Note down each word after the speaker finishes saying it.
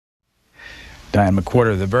Diane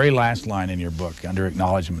McWhorter, the very last line in your book, under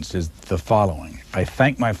acknowledgments, is the following. I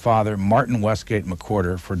thank my father, Martin Westgate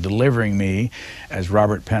McWhorter, for delivering me, as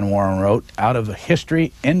Robert Penn Warren wrote, out of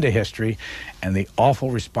history into history and the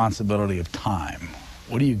awful responsibility of time.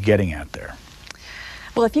 What are you getting at there?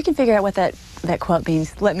 Well, if you can figure out what that quote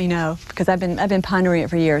means, let me know, because I've been pondering it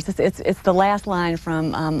for years. It's the last line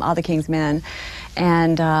from All the King's Men,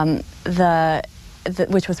 and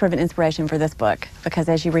which was sort of an inspiration for this book, because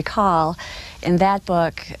as you recall, in that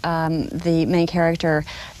book, the main character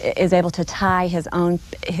is able to tie his own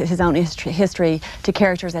history to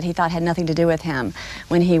characters that he thought had nothing to do with him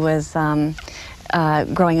when he was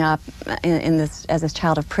growing up as this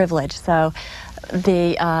child of privilege. So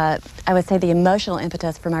I would say the emotional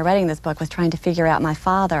impetus for my writing this book was trying to figure out my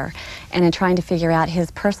father, and in trying to figure out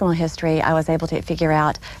his personal history, I was able to figure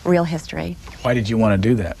out real history. Why did you want to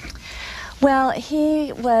do that? Well,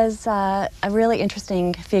 he was a really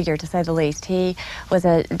interesting figure, to say the least. He was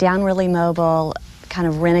a downwardly mobile, kind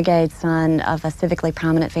of renegade son of a civically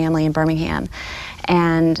prominent family in Birmingham,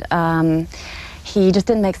 and he just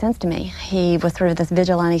didn't make sense to me. He was sort of this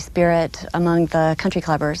vigilante spirit among the country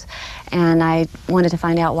clubbers, and I wanted to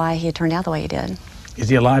find out why he had turned out the way he did. Is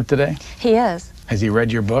he alive today? He is. Has he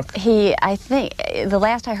read your book? I think, the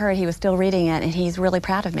last I heard, he was still reading it, and he's really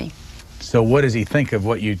proud of me. So what does he think of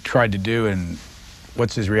what you tried to do, and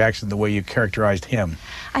what's his reaction to the way you characterized him?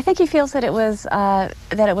 I think he feels that it was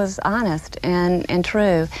honest and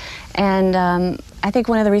true, and I think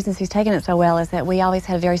one of the reasons he's taken it so well is that we always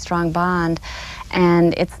had a very strong bond,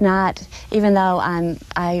 and it's not, even though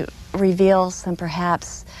I reveal some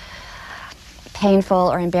perhaps painful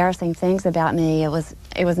or embarrassing things about me, it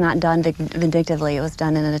was not done vindictively. It was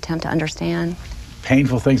done in an attempt to understand.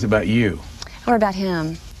 Painful things about you? Or about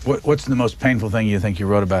him. What's the most painful thing you think you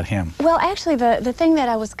wrote about him? Well, actually, the thing that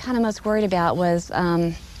I was kind of most worried about was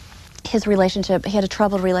his relationship. He had a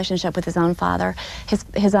troubled relationship with his own father.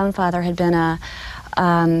 His own father had been a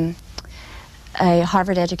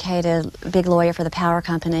Harvard-educated big lawyer for the power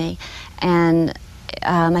company, and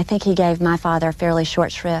I think he gave my father a fairly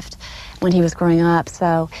short shrift when he was growing up.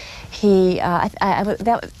 So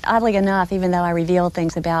oddly enough, even though I revealed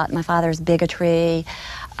things about my father's bigotry,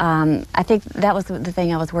 I think that was the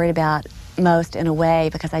thing I was worried about most, in a way,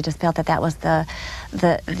 because I just felt that that was the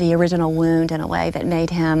original wound, in a way, that made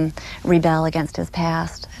him rebel against his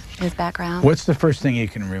past, his background. What's the first thing you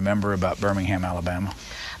can remember about Birmingham, Alabama?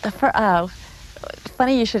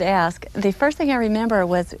 Funny you should ask. The first thing I remember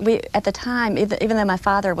was, at the time, even though my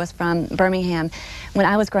father was from Birmingham, when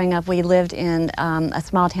I was growing up, we lived in a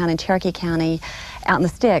small town in Cherokee County, out in the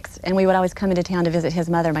sticks, and we would always come into town to visit his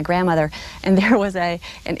mother, my grandmother, and there was an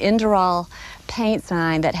Inderal paint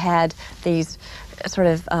sign that had these sort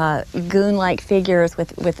of goon-like figures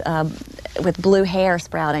with blue hair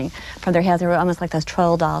sprouting from their heads. They were almost like those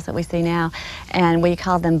troll dolls that we see now, and we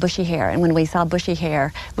called them bushy hair. And when we saw bushy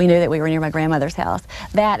hair, we knew that we were near my grandmother's house.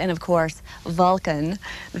 That, and of course, Vulcan,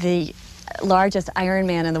 the largest Iron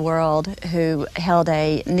Man in the world, who held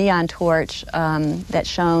a neon torch that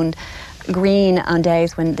shone green on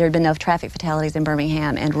days when there had been no traffic fatalities in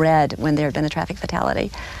Birmingham, and red when there had been a traffic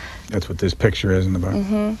fatality. That's what this picture is in the book.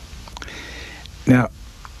 Mm-hmm. Now,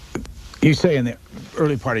 you say in the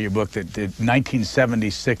early part of your book that the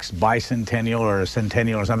 1976 bicentennial or a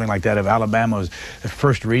centennial or something like that of Alabama was the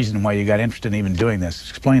first reason why you got interested in even doing this.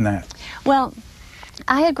 Explain that. Well,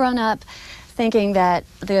 I had grown up thinking that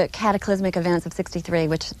the cataclysmic events of '63,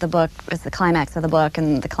 which the book is the climax of the book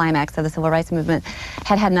and the climax of the civil rights movement,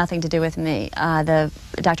 had nothing to do with me. The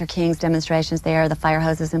Dr. King's demonstrations there, the fire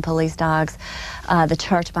hoses and police dogs, the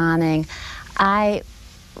church bombing. I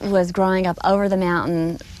was growing up over the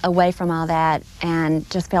mountain, away from all that, and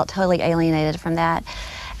just felt totally alienated from that.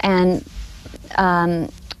 And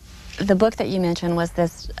the book that you mentioned was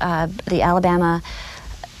this, the Alabama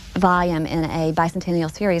volume in a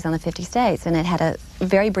bicentennial series on the 50 states, and it had a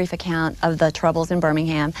very brief account of the troubles in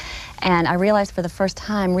Birmingham. And I realized for the first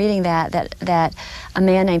time reading that a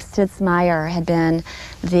man named Sid Smyer had been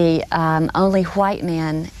the only white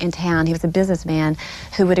man in town. He was a businessman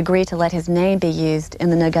who would agree to let his name be used in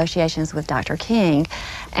the negotiations with Dr. King.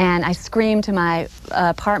 And I screamed to my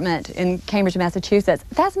apartment in Cambridge, Massachusetts,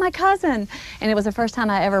 "That's my cousin!" And it was the first time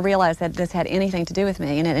I ever realized that this had anything to do with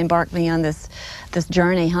me, and it embarked me on this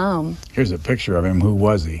journey home. Here's a picture of him. Who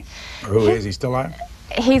was he? Or who is he? Still alive?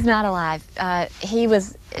 He's not alive. He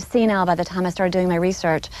was senile by the time I started doing my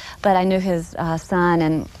research, but I knew his son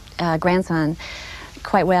and grandson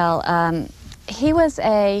quite well. He was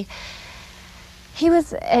a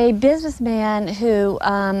businessman who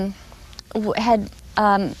had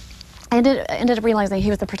I ended up realizing he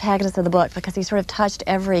was the protagonist of the book because he sort of touched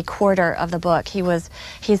every quarter of the book.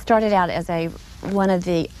 He started out as one of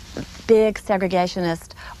the big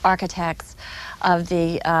segregationist architects of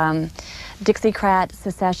the Dixiecrat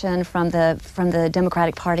secession from the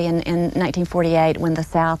Democratic Party in 1948, when the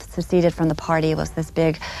South seceded from the party. It was this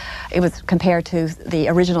big. It was compared to the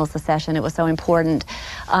original secession. It was so important.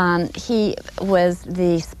 He was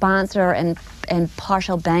the sponsor and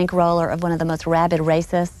partial bankroller of one of the most rabid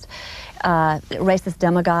racist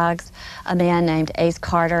demagogues, a man named Ace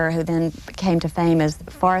Carter, who then came to fame as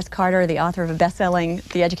Forrest Carter, the author of a best-selling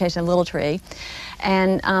The Education of Little Tree.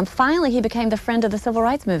 And finally, he became the friend of the Civil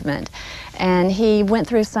Rights Movement. And he went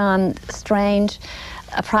through some strange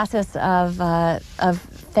process of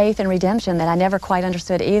faith and redemption that I never quite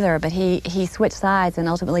understood either, but he switched sides and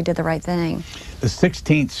ultimately did the right thing. The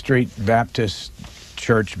 16th Street Baptist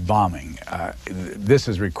Church bombing. This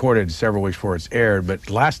is recorded several weeks before it's aired, but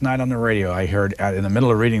last night on the radio I heard, in the middle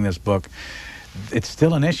of reading this book, it's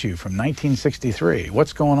still an issue from 1963.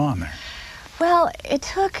 What's going on there? Well, it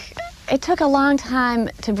took a long time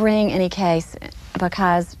to bring any case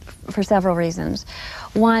because, for several reasons.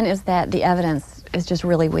 One is that the evidence is just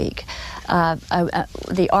really weak.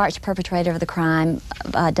 The arch perpetrator of the crime,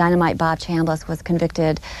 Dynamite Bob Chambliss, was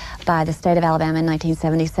convicted by the state of Alabama in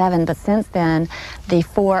 1977, but since then, the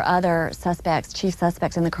 4 other suspects, chief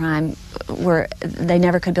suspects in the crime, they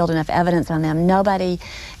never could build enough evidence on them. Nobody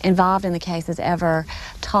involved in the case has ever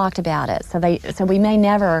talked about it, so we may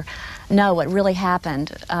never know what really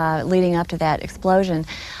happened leading up to that explosion.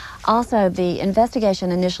 Also, the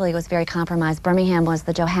investigation initially was very compromised. Birmingham was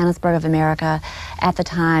the Johannesburg of America at the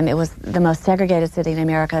time. It was the most segregated city in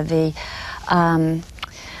America.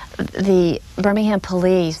 The Birmingham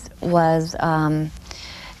police was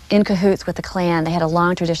in cahoots with the Klan. They had a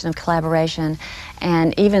long tradition of collaboration,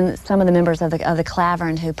 and even some of the members of the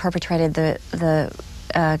Clavern who perpetrated the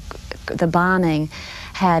bombing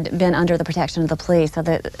had been under the protection of the police, so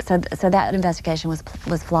that investigation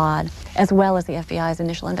was flawed, as well as the FBI's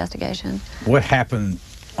initial investigation. What happened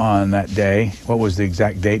on that day? What was the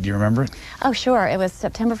exact date? Do you remember it? Oh, sure. It was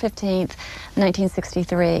September 15th,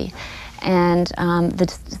 1963, and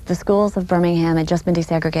the schools of Birmingham had just been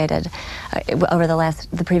desegregated over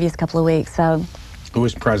the previous couple of weeks. So, who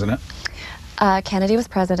was president? Kennedy was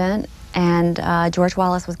president, and George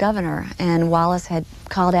Wallace was governor. And Wallace had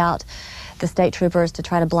called out the state troopers to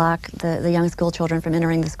try to block the young school children from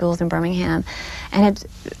entering the schools in Birmingham, and had,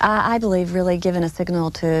 I believe, really given a signal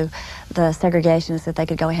to the segregationists that they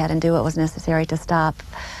could go ahead and do what was necessary to stop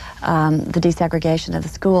the desegregation of the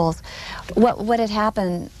schools. What had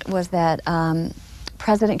happened was that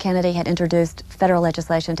President Kennedy had introduced federal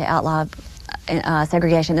legislation to outlaw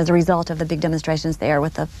segregation as a result of the big demonstrations there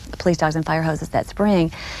with the police dogs and fire hoses that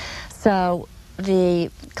spring. So the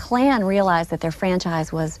Klan realized that their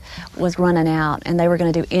franchise was running out, and they were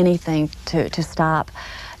going to do anything to stop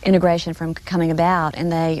integration from coming about,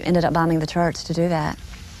 and they ended up bombing the church to do that.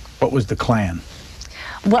 What was the Klan?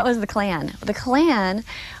 What was the Klan? The Klan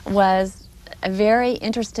was a very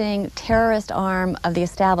interesting terrorist arm of the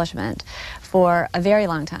establishment for a very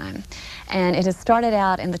long time, and it has started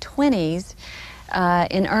out in the 20s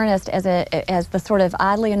in earnest as the sort of,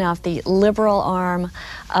 oddly enough, the liberal arm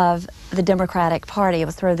of the Democratic Party. It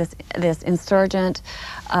was sort of this insurgent,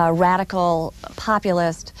 radical,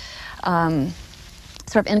 populist sort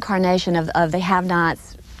of incarnation of the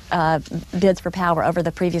have-nots bids for power over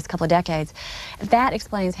the previous couple of decades. That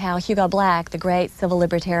explains how Hugo Black, the great civil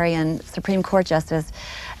libertarian Supreme Court justice,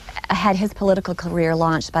 had his political career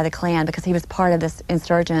launched by the Klan, because he was part of this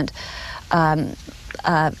insurgent arm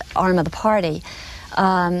of the party.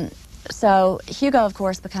 So Hugo, of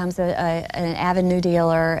course, becomes an avid New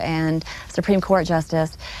Dealer and Supreme Court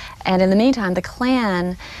justice, and in the meantime, the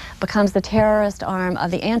Klan becomes the terrorist arm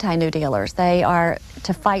of the anti-New Dealers. They are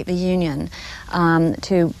to fight the Union,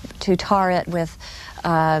 to tar it with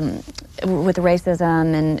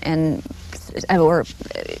racism or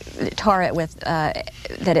tar it with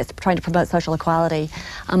that it's trying to promote social equality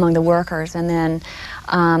among the workers. And then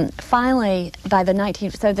finally, by the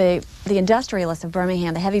the industrialists of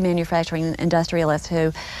Birmingham, the heavy manufacturing industrialists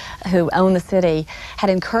who own the city, had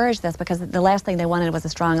encouraged this, because the last thing they wanted was a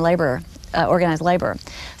strong organized labor.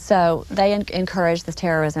 So they encouraged this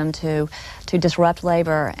terrorism to disrupt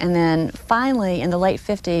labor. And then finally, in the late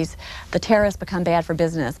 50s, the terrorists become bad for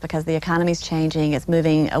business, because the economy's changing. It's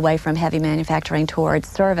moving away from heavy manufacturing towards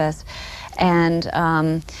service. And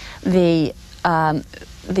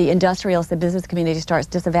the industrialists, the business community, starts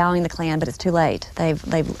disavowing the Klan, but it's too late. They've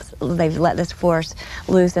let this force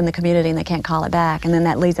loose in the community, and they can't call it back. And then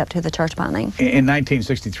that leads up to the church bombing. In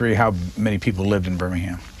 1963, how many people lived in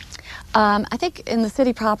Birmingham? I think in the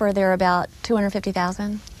city proper there are about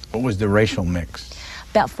 250,000. What was the racial mix?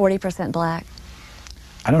 About 40% black.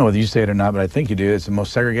 I don't know whether you say it or not, but I think you do. It's the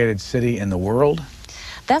most segregated city in the world.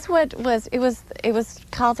 That's what it was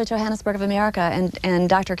called the Johannesburg of America, and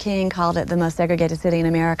Dr. King called it the most segregated city in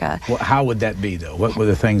America. Well, how would that be, though? What were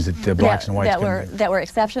the things that the blacks and whites that were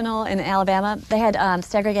exceptional in Alabama? They had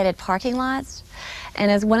segregated parking lots,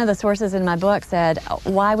 and as one of the sources in my book said,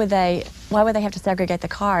 why would they have to segregate the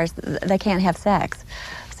cars? They can't have sex,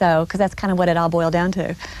 so because that's kind of what it all boiled down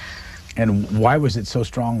to. And why was it so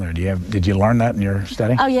strong there? Did you learn that in your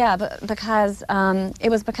study? Oh yeah, because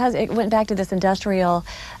it went back to this industrial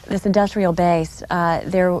base.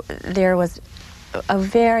 There was a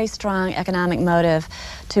very strong economic motive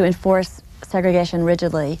to enforce segregation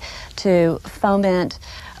rigidly, to foment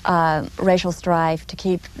racial strife, to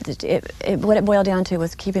keep what it boiled down to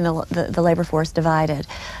was keeping the labor force divided,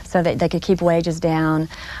 so that they could keep wages down.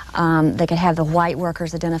 They could have the white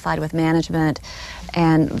workers identified with management,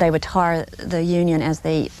 and they would tar the union as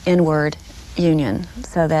the inward union,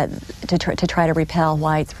 so that to try to repel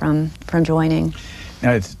whites from joining.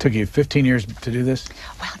 Now, it took you 15 years to do this?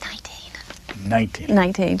 Well, 19. 19.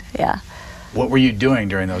 19, yeah. What were you doing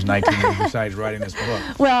during those 19 years besides writing this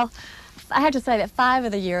book? Well, I have to say that 5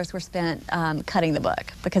 of the years were spent cutting the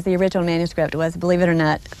book, because the original manuscript was, believe it or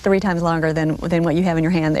not, 3 times longer than what you have in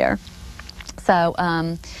your hand there. So.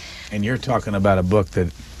 And you're talking about a book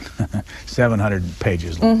that 700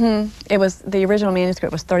 pages long. Mm-hmm. The original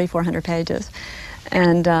manuscript was 3,400 pages,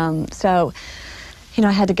 and so. You know,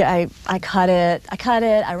 I had to go. I cut it.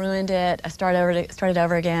 I ruined it. I started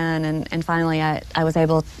over again, and finally, I was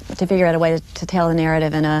able to figure out a way to tell the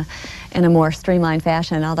narrative in a more streamlined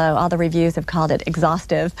fashion. Although all the reviews have called it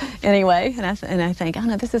exhaustive, anyway. And I think, oh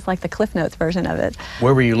no, this is like the Cliff Notes version of it.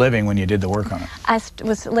 Where were you living when you did the work on it? I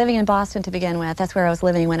was living in Boston to begin with. That's where I was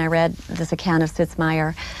living when I read this account of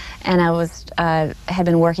Sitzmeier, and I had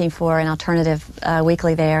been working for an alternative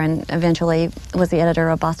weekly there, and eventually was the editor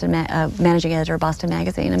of managing editor of Boston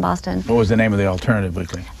Magazine in Boston. What was the name of the alternative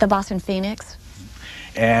weekly? The Boston Phoenix.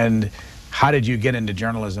 And how did you get into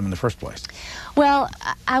journalism in the first place? Well,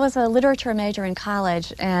 I was a literature major in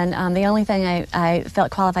college, and the only thing I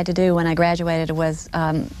felt qualified to do when I graduated was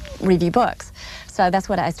review books. So that's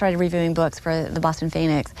what I started, reviewing books for the Boston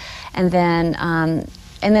Phoenix, and then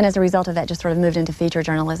as a result of that, just sort of moved into feature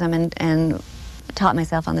journalism and taught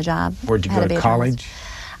myself on the job. Where'd you go to college?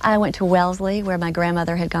 I went to Wellesley, where my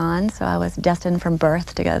grandmother had gone, so I was destined from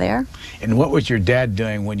birth to go there. And what was your dad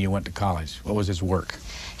doing when you went to college? What was his work?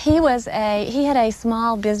 He had a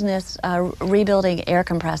small business rebuilding air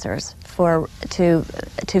compressors to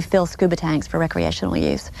fill scuba tanks for recreational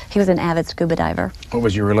use. He was an avid scuba diver. What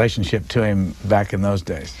was your relationship to him back in those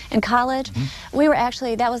days? In college, we were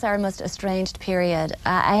actually, that was our most estranged period.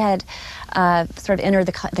 I had sort of entered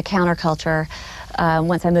the counterculture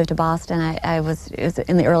once I moved to Boston. It was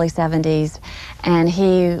in the early 70s, and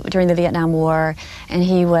during the Vietnam War, and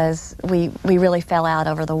we really fell out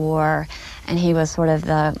over the war, and he was sort of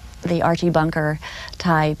the Archie Bunker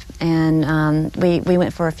type, and we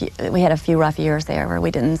had a few rough years there where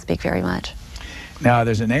we didn't speak very much. Now,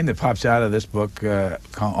 there's a name that pops out of this book,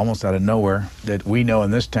 almost out of nowhere, that we know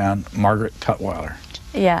in this town, Margaret Tutwiler.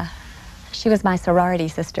 Yeah, she was my sorority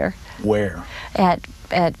sister. Where? At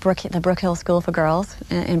the Brook Hill School for Girls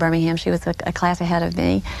in Birmingham. She was a class ahead of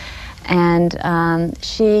me, and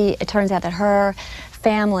it turns out that her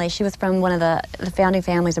family, she was from one of the founding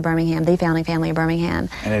families of Birmingham, the founding family of Birmingham.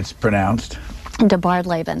 And it's pronounced? De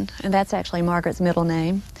Bardlaben, and that's actually Margaret's middle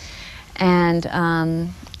name. And and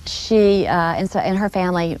her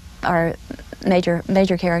family are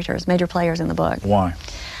major characters, major players in the book. Why?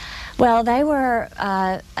 Well, they were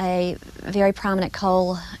a very prominent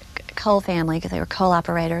coal family, because they were coal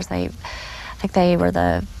operators. I think they were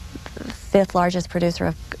the 5th largest producer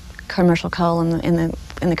of commercial coal in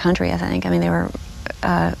the country. I think. I mean, they were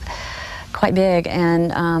quite big, and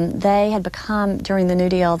they had become, during the New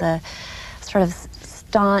Deal, the sort of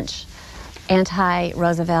staunch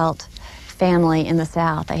anti-Roosevelt family in the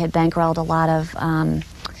South. They had bankrolled a lot of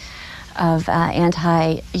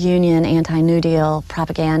anti-union, anti-New Deal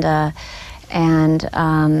propaganda, and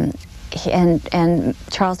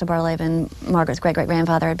Charles de Bardlaben, Margaret's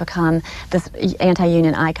great-great-grandfather, had become this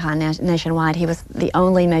anti-union icon nationwide. He was the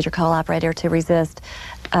only major coal operator to resist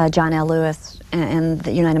John L. Lewis and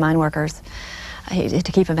the United Mine Workers, to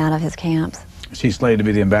keep him out of his camps. She's slated to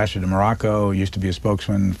be the ambassador to Morocco, used to be a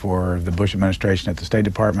spokesman for the Bush administration at the State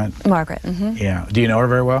Department. Margaret. Yeah. Do you know her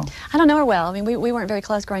very well? I don't know her well. I mean, we weren't very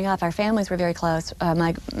close growing up. Our families were very close.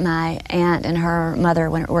 My aunt and her mother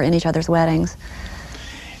were in each other's weddings.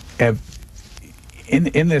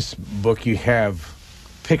 In this book, you have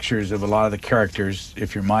pictures of a lot of the characters.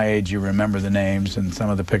 If you're my age, you remember the names and some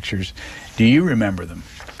of the pictures. Do you remember them?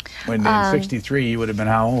 When in '63, you would have been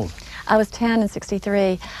how old? I was 10 in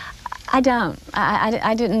 '63. I don't.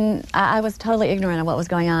 I didn't. I was totally ignorant of what was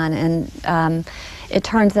going on, and it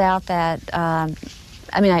turns out that I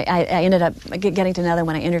mean, I ended up getting to know them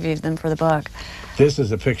when I interviewed them for the book. This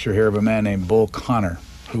is a picture here of a man named Bull Connor.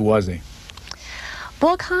 Who was he?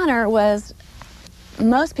 Bull Connor was,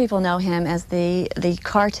 most people know him as the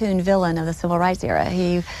cartoon villain of the Civil Rights era.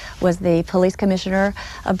 He was the police commissioner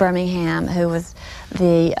of Birmingham, who was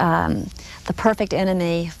the perfect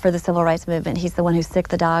enemy for the Civil Rights movement. He's the one who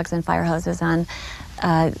sicked the dogs and fire hoses on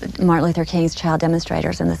Martin Luther King's child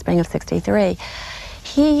demonstrators in the spring of '63.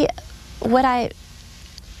 One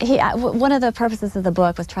of the purposes of the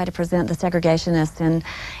book was try to present the segregationists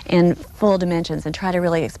in full dimensions and try to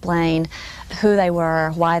really explain who they were,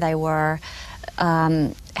 why they were,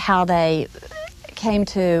 how they came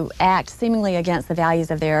to act seemingly against the values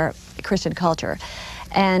of their Christian culture.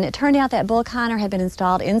 And it turned out that Bull Connor had been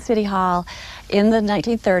installed in City Hall in the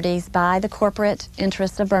 1930s by the corporate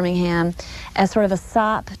interests of Birmingham as sort of a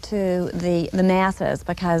sop to the masses,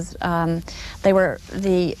 because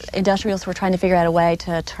the industrialists were trying to figure out a way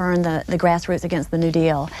to turn the grassroots against the New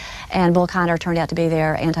Deal. And Bull Connor turned out to be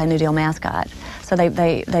their anti-New Deal mascot. So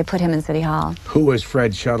they put him in City Hall. Who was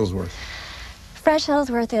Fred Shuttlesworth? Fred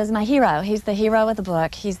Shuttlesworth is my hero. He's the hero of the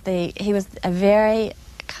book. He was a very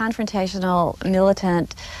confrontational,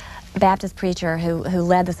 militant Baptist preacher who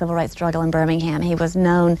led the civil rights struggle in Birmingham. He was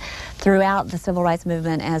known throughout the civil rights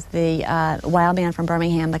movement as the wild man from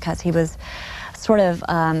Birmingham, because he was sort of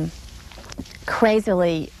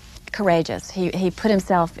crazily courageous. He put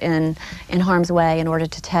himself in harm's way in order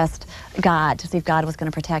to test God, to see if God was going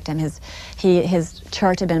to protect him. His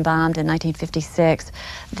church had been bombed in 1956.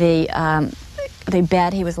 The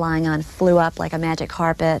bed he was lying on flew up like a magic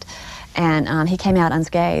carpet, and he came out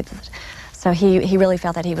unscathed. So he really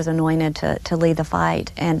felt that he was anointed to lead the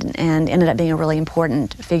fight, and ended up being a really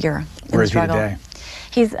important figure in the struggle. Where is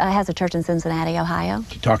He he today? He has a church in Cincinnati, Ohio.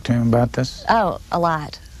 Did you talk to him about this? Oh, a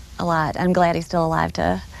lot. I'm glad he's still alive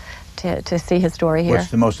to see his story here. What's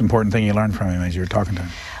the most important thing you learned from him as you were talking to him?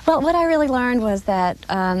 Well, what I really learned was that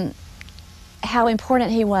how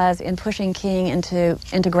important he was in pushing King into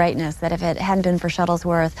greatness, that if it hadn't been for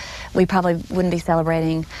Shuttlesworth, we probably wouldn't be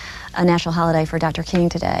celebrating a national holiday for Dr. King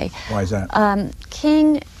today. Why is that?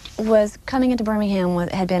 King was coming into Birmingham,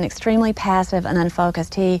 had been extremely passive and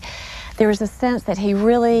unfocused. There was a sense that he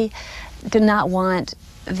really did not want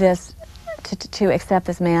this to accept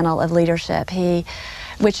this mantle of leadership.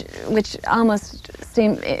 Which almost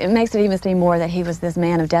it makes it even seem more that he was this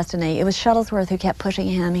man of destiny. It was Shuttlesworth who kept pushing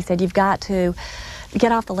him. He said, "You've got to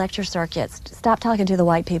get off the lecture circuits. Stop talking to the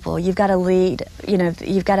white people. You've got to lead.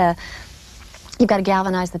 You've got to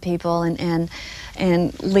galvanize the people and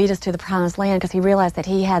lead us to the promised land," because he realized that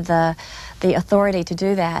he had the authority to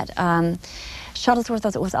do that.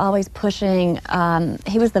 Shuttlesworth was always pushing.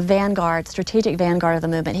 He was the vanguard, strategic vanguard of the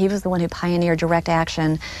movement. He was the one who pioneered direct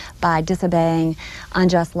action by disobeying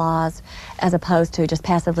unjust laws as opposed to just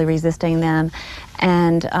passively resisting them.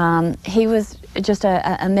 And he was just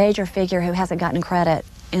a major figure who hasn't gotten credit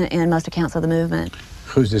in most accounts of the movement.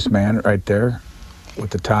 Who's this man right there with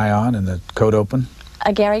the tie on and the coat open?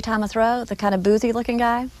 Gary Thomas Rowe, the kind of boozy-looking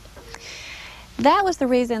guy. That was the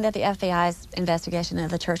reason that the FBI's investigation of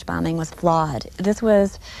the church bombing was flawed. This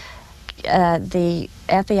was the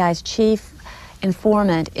FBI's chief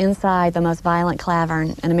informant inside the most violent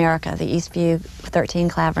clavern in America, the Eastview 13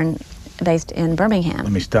 clavern based in Birmingham.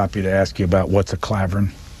 Let me stop you to ask you about what's a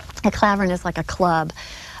clavern. A clavern is like a club,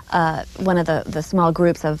 one of the small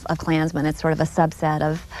groups of Klansmen. It's sort of a subset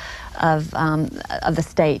of the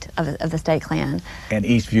state Klan. And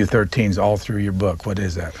Eastview 13's all through your book. What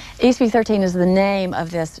is that? Eastview 13 is the name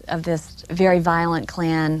of this very violent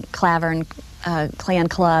clavern Klan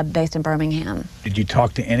club based in Birmingham. Did you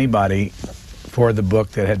talk to anybody for the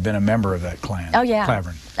book that had been a member of that clan? Oh yeah.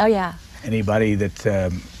 Clavern. Oh yeah. Anybody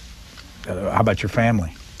that? How about your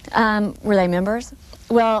family? Were they members?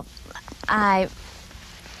 Well, my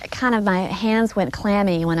hands went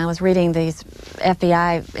clammy when I was reading these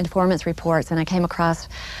FBI informants reports, and I came across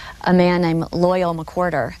a man named Loyal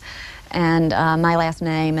McWhorter, and my last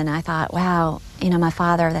name, and I thought, wow, my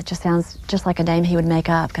father, that just sounds just like a name he would make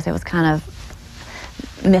up, because it was kind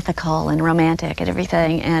of mythical and romantic and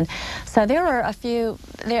everything. And so there were a few,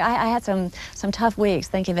 I had some tough weeks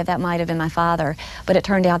thinking that might have been my father, but it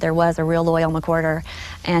turned out there was a real loyal McWhorter,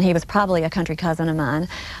 and he was probably a country cousin of mine.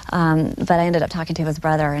 But I ended up talking to his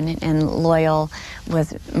brother, and Loyal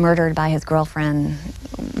was murdered by his girlfriend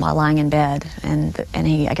while lying in bed, and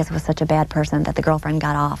he, I guess, was such a bad person that the girlfriend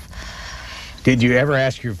got off. Did you ever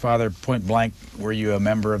ask your father point blank, were you a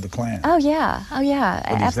member of the Klan? Oh yeah,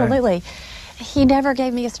 absolutely. He never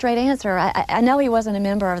gave me a straight answer. I know he wasn't a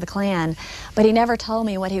member of the Klan, but he never told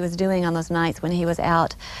me what he was doing on those nights when he was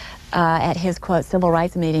out at his, quote, civil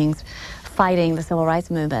rights meetings fighting the civil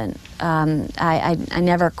rights movement. I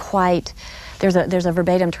never quite, there's a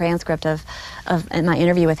verbatim transcript of my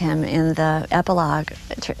interview with him in the epilogue,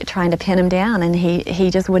 trying to pin him down, and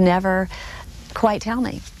he just would never quite tell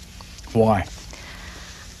me. Why?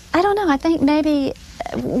 I don't know. I think maybe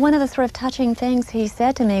one of the sort of touching things he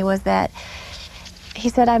said to me was that he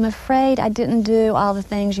said, "I'm afraid I didn't do all the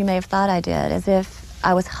things you may have thought I did," as if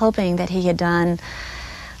I was hoping that he had done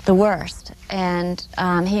the worst. And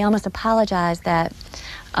he almost apologized that,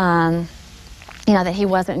 that he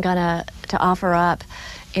wasn't going to offer up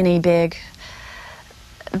any big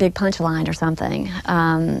punchline or something.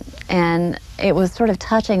 And it was sort of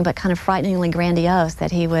touching but kind of frighteningly grandiose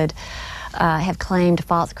that he would have claimed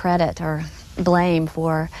false credit or blame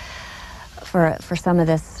for some of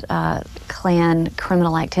this Klan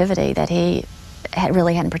criminal activity that he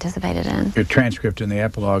really hadn't participated in. Your transcript in the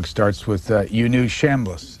epilogue starts with, "You knew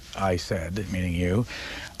Chambliss," I said, meaning you.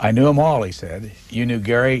 "I knew them all," he said. "You knew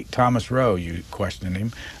Gary Thomas Rowe," you questioned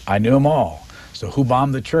him. "I knew them all. So who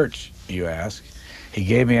bombed the church?" you asked. He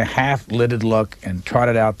gave me a half-lidded look and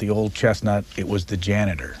trotted out the old chestnut. "It was the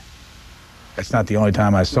janitor." That's not the only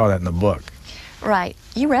time I saw that in the book. Right.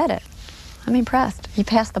 You read it. I'm impressed. You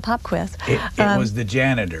passed the pop quiz. It was the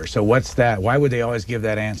janitor. So what's that? Why would they always give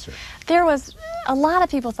that answer? There was a lot of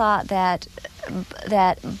people thought that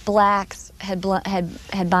blacks had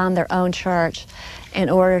bombed their own church in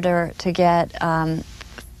order to get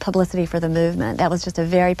publicity for the movement. That was just a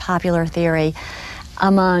very popular theory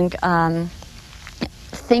among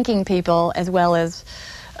thinking people as well as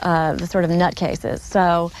the sort of nutcases.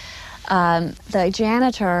 So the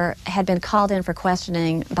janitor had been called in for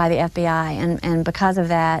questioning by the FBI, and because of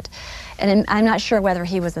that, and I'm not sure whether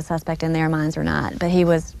he was a suspect in their minds or not, but he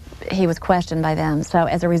was questioned by them. So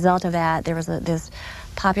as a result of that, there was this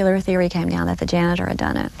popular theory came down that the janitor had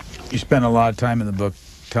done it. You spent a lot of time in the book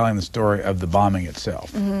telling the story of the bombing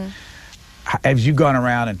itself. Mm-hmm. As you've gone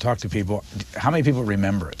around and talked to people, how many people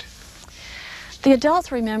remember it? The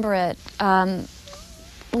adults remember it.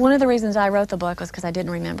 One of the reasons I wrote the book was because I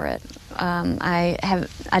didn't remember it.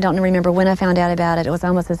 I don't remember when I found out about it. It was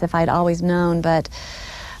almost as if I'd always known, but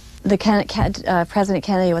President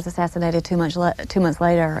Kennedy was assassinated 2 months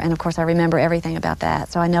later, and of course I remember everything about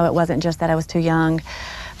that. So I know it wasn't just that I was too young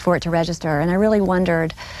for it to register, and I really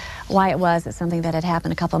wondered why it was that something that had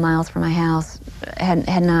happened a couple of miles from my house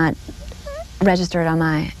had not registered on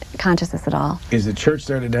my consciousness at all. Is the church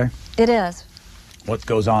there today? It is. What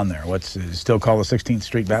goes on there? What's still called the 16th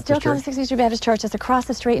Street Baptist Church? Still called the 16th Street Baptist Church. It's across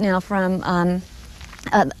the street now from a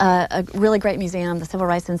really great museum, the Civil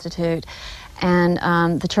Rights Institute,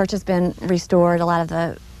 and the church has been restored. A lot of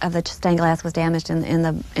the stained glass was damaged in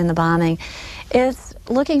the bombing. It's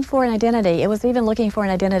looking for an identity. It was even looking for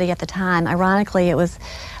an identity at the time. Ironically, it was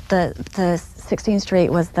the 16th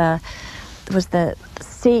Street was the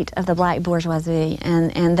seat of the black bourgeoisie,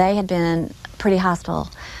 and they had been pretty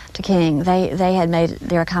hostile to King. They had made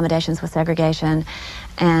their accommodations with segregation,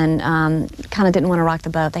 and kind of didn't want to rock the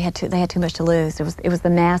boat. They had too much to lose. It was the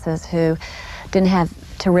masses who didn't have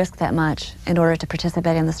to risk that much in order to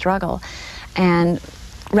participate in the struggle, and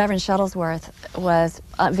Reverend Shuttlesworth was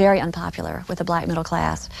very unpopular with the black middle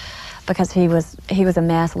class because he was a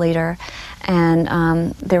mass leader,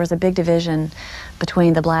 and there was a big division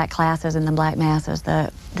between the black classes and the black masses.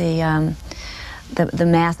 The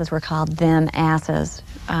masses were called them asses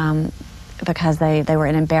because they were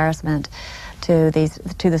an embarrassment to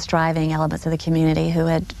the striving elements of the community who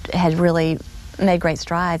had really made great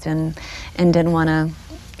strides and didn't want to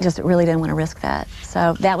risk that.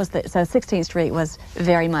 So that was so 16th Street was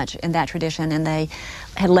very much in that tradition, and they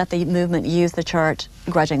had let the movement use the church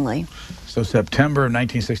grudgingly. So September of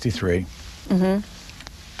 1963,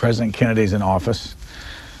 mm-hmm. President Kennedy's in office.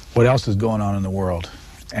 What else is going on in the world?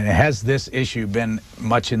 And has this issue been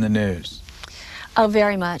much in the news? Oh,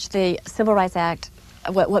 very much. The Civil Rights Act,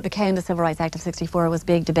 what became the Civil Rights Act of '64, was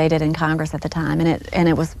being debated in Congress at the time, and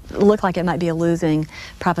it looked like it might be a losing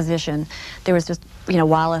proposition. There was just,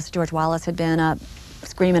 George Wallace had been up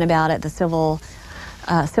screaming about it. The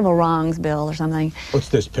civil wrongs bill or something. What's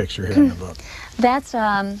this picture here in the book? That's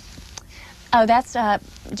that's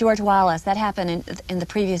George Wallace. That happened in the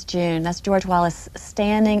previous June. That's George Wallace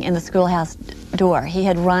standing in the schoolhouse door. He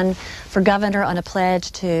had run for governor on a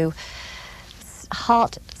pledge to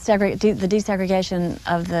halt the desegregation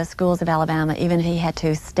of the schools of Alabama, even if he had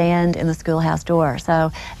to stand in the schoolhouse door.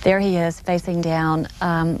 So there he is, facing down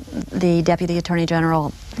the Deputy Attorney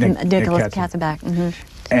General, Nicholas Katzenbach. Mm-hmm.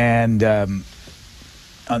 And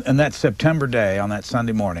on that September day, on that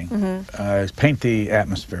Sunday morning, paint the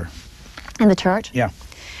atmosphere. In the church? Yeah.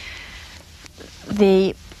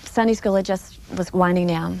 The Sunday school was winding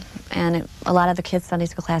down, and a lot of the kids' Sunday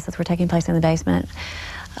school classes were taking place in the basement.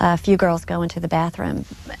 A few girls go into the bathroom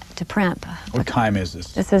to primp. What time is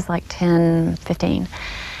this? This is like 10:15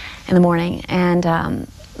 in the morning. And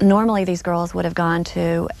normally these girls would have gone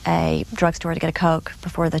to a drugstore to get a Coke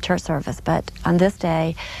before the church service. But on this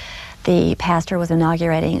day, the pastor was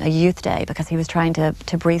inaugurating a youth day because he was trying to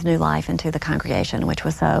breathe new life into the congregation, which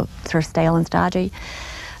was so sort of stale and stodgy.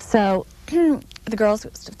 So the girls,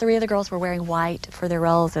 3 of the girls were wearing white for their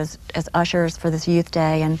roles as ushers for this youth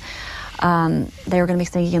day, and they were going to be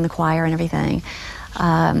singing in the choir and everything.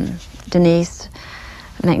 Denise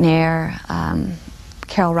McNair,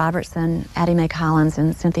 Carol Robertson, Addie Mae Collins,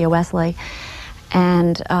 and Cynthia Wesley.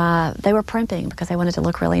 And they were primping because they wanted to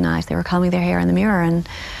look really nice. They were combing their hair in the mirror, and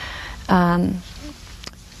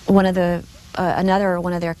another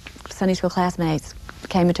one of their Sunday school classmates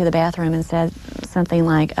came into the bathroom and said something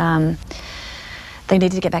like, they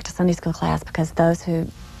need to get back to Sunday school class because those who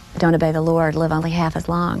don't obey the Lord live only half as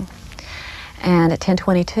long. And at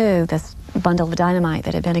 10:22, this bundle of dynamite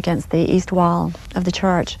that had been against the east wall of the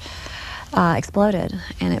church exploded,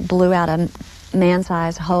 and it blew out a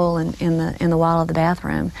man-sized hole in the wall of the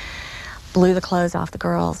bathroom, blew the clothes off the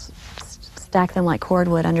girls, stacked them like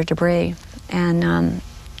cordwood under debris, and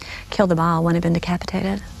killed them all. One had been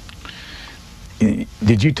decapitated.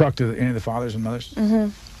 Did you talk to any of the fathers and mothers? Mm-hmm.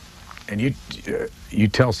 And you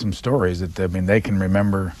tell some stories that they can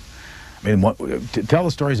remember. I mean, tell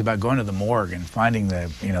the stories about going to the morgue and finding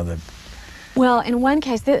the. Well, in one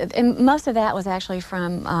case, and most of that was actually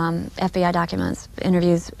from FBI documents,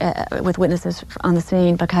 interviews with witnesses on the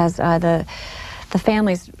scene, because the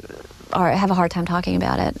families have a hard time talking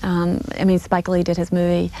about it. I mean, Spike Lee did his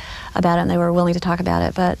movie about it, and they were willing to talk about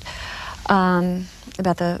it, but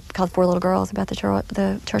called Four Little Girls, about the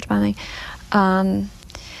church bombing.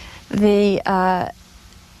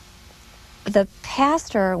 The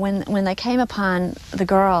pastor, when they came upon the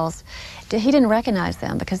girls, he didn't recognize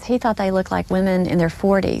them because he thought they looked like women in their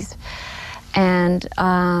 40s, and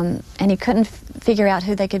he couldn't figure out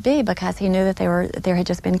who they could be because he knew that there had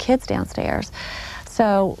just been kids downstairs.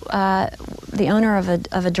 So the owner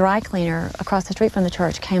of a dry cleaner across the street from the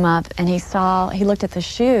church came up, and he looked at the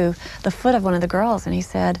foot of one of the girls, and he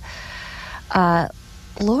said,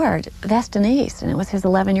 "Lord, that's Denise," and it was his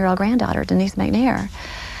 11-year-old granddaughter, Denise McNair.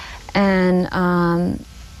 And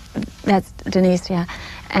that's Denise, yeah.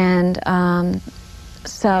 And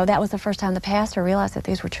so that was the first time the pastor realized that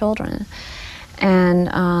these were children. And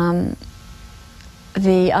I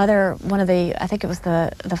think it was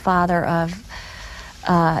the father of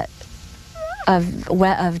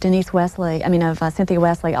Denise Wesley, of Cynthia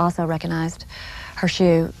Wesley, also recognized her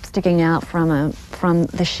shoe sticking out from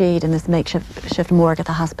the sheet in this makeshift morgue at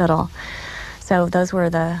the hospital. So those were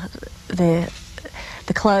the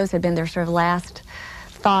clothes had been their sort of last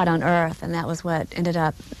thought on earth, and that was what ended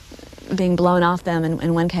up being blown off them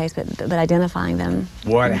in one case, but identifying them.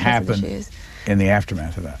 What happened in the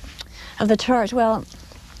aftermath of that? Of the church? Well,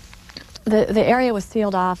 the area was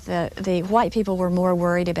sealed off. The white people were more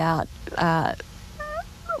worried about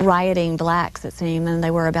rioting blacks, it seemed, than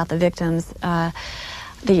they were about the victims. The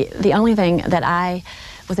only thing that I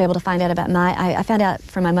was able to find out about I found out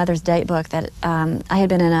from my mother's date book that I had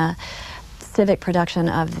been in a civic production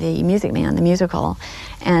of The Music Man, the musical,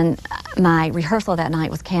 and my rehearsal that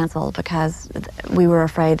night was canceled because we were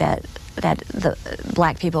afraid that the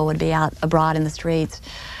black people would be out abroad in the streets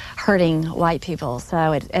hurting white people.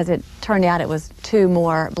 So as it turned out, it was 2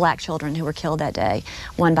 more black children who were killed that day,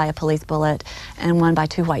 one by a police bullet and one by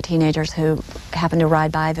 2 white teenagers who happened to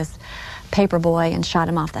ride by this paper boy and shot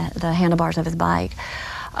him off the handlebars of his bike.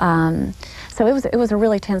 So it was a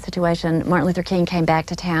really tense situation. Martin Luther King came back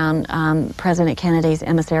to town. President Kennedy's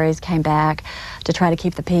emissaries came back to try to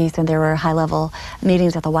keep the peace, and there were high-level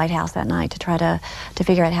meetings at the White House that night to try to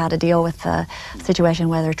figure out how to deal with the situation,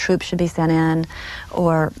 whether troops should be sent in,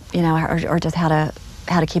 or just how to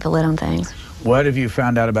keep a lid on things. What have you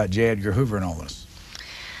found out about J. Edgar Hoover and all this?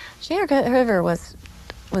 J. Edgar Hoover was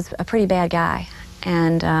a pretty bad guy,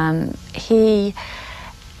 and he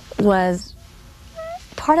was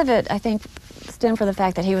part of it, I think, stemmed from the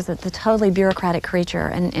fact that he was the totally bureaucratic creature,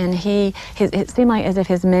 and it seemed like as if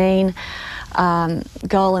his main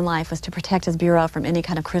goal in life was to protect his bureau from any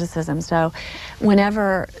kind of criticism. So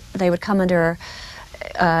whenever they would come under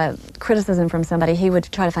criticism from somebody, he would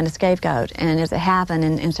try to find a scapegoat, and as it happened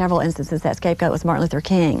in several instances, that scapegoat was Martin Luther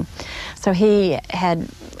King. So he had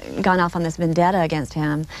gone off on this vendetta against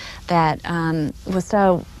him that was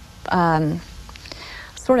so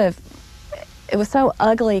it was so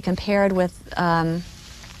ugly compared with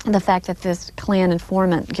the fact that this Klan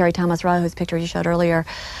informant, Gary Thomas Rowe, whose picture you showed earlier,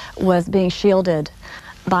 was being shielded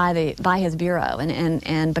by his bureau,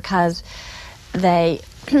 and because they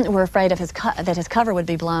were afraid of that his cover would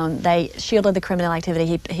be blown, they shielded the criminal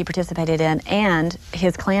activity he participated in and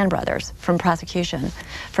his Klan brothers from prosecution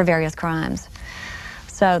for various crimes.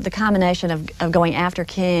 So the combination of going after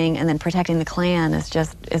King and then protecting the Klan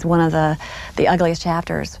is one of the ugliest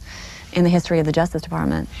chapters in the history of the Justice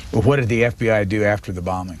Department. Well, what did the FBI do after the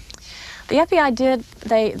bombing? The FBI did,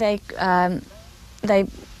 they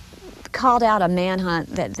called out a manhunt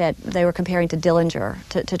that they were comparing to Dillinger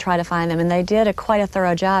to try to find them, and they did quite a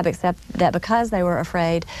thorough job, except that because they were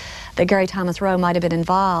afraid that Gary Thomas Rowe might have been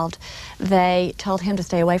involved, they told him to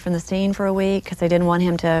stay away from the scene for a week because they didn't want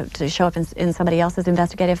him to show up in somebody else's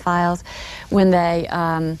investigative files. When they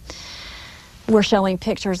were showing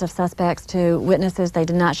pictures of suspects to witnesses, they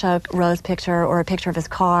did not show Rowe's picture or a picture of his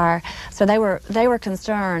car. So they were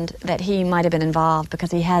concerned that he might have been involved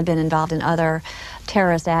because he had been involved in other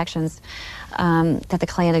terrorist actions that the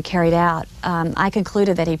Klan had carried out. I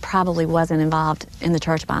concluded that he probably wasn't involved in the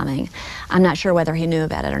church bombing. I'm not sure whether he knew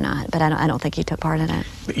about it or not, but I don't think he took part in it.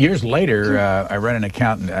 Years later, I read an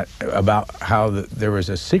account about how there was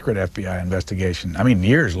a secret FBI investigation. I mean,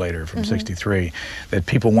 years later, from '63, that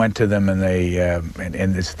people went to them and they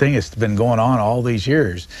and this thing has been going on all these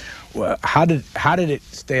years. How did it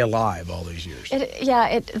stay alive all these years?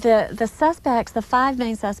 The suspects, the 5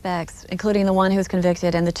 main suspects, including the one who was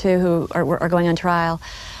convicted and the 2 who are going on trial,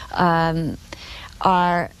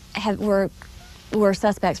 were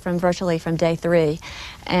suspects from day 3,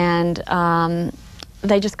 and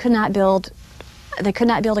they just could not build. They could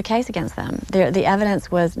not build a case against them. The evidence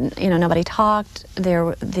was, nobody talked.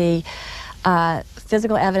 The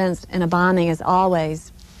physical evidence in a bombing is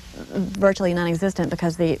always virtually non-existent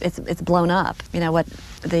because it's blown up.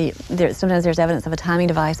 Sometimes there's evidence of a timing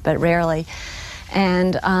device, but rarely.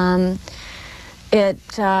 And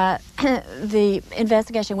the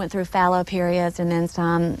investigation went through fallow periods, and then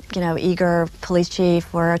some, eager police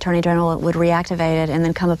chief or attorney general would reactivate it, and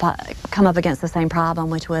then come up against the same problem,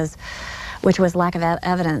 which was lack of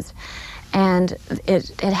evidence. And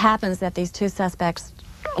it happens that these 2 suspects,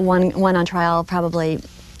 one on trial probably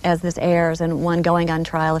as this airs, and one going on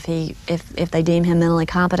trial if they deem him mentally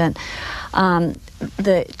competent. Most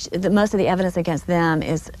of the evidence against them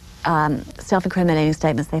is self-incriminating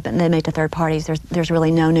statements they make to third parties. There's really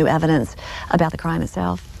no new evidence about the crime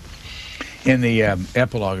itself. In the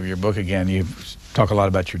epilogue of your book, again, you talk a lot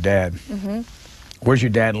about your dad. Where's your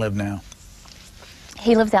dad live now?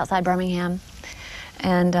 He lives outside Birmingham,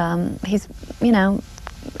 and he's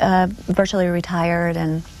virtually retired.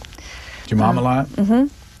 And is your mom alive?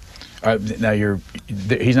 Now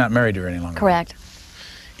he's not married to her any longer. Correct.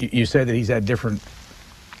 You said that he's had different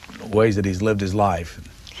ways that he's lived his life.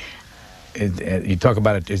 You talk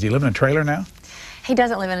about it. Does he live in a trailer now? He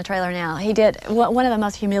doesn't live in a trailer now. He did. One of the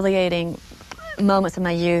most humiliating moments of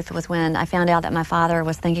my youth was when I found out that my father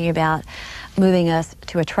was thinking about moving us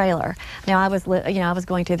to a trailer. Now I was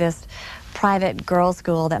going to this private girls'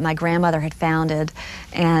 school that my grandmother had founded,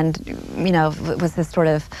 and was this sort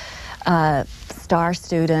of star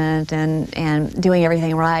student and doing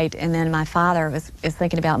everything right, and then my father is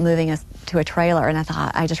thinking about moving us to a trailer, and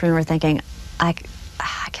I just remember thinking, I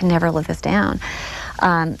can never live this down.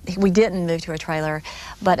 We didn't move to a trailer,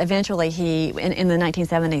 but eventually in the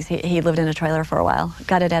 1970s, he lived in a trailer for a while,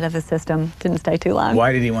 got it out of his system, didn't stay too long.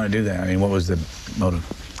 Why did he want to do that? I mean, what was the motive?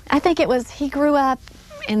 I think it was, he grew up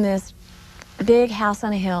in this big house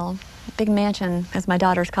on a hill, big mansion, as my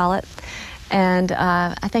daughters call it, and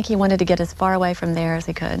I think he wanted to get as far away from there as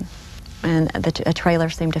he could, and a trailer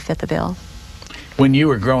seemed to fit the bill. When you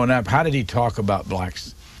were growing up, how did he talk about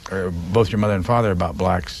blacks, or both your mother and father, about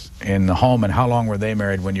blacks in the home, and how long were they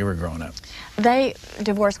married when you were growing up? They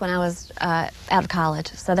divorced when I was out of college,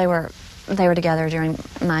 so they were together during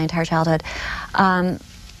my entire childhood.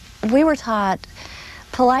 We were taught,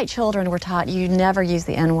 polite children were taught, you never use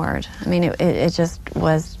the N-word. I mean, it just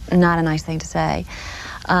was not a nice thing to say.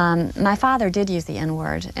 My father did use the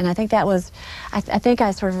N-word, and I think that was, I think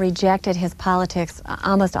I sort of rejected his politics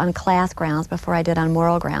almost on class grounds before I did on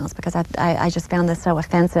moral grounds, because I just found this so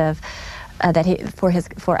offensive that for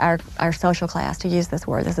our social class to use this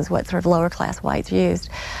word. This is what sort of lower class whites used.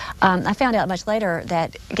 I found out much later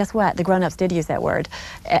that, guess what, the grown-ups did use that word,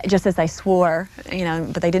 just as they swore, you know,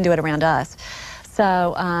 but they didn't do it around us.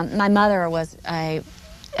 So my mother was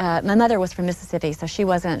from Mississippi, so she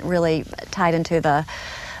wasn't really tied into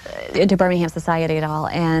Birmingham society at all,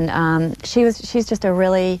 and she's just a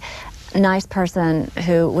really nice person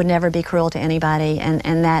who would never be cruel to anybody,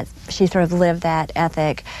 and that she sort of lived that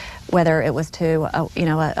ethic, whether it was to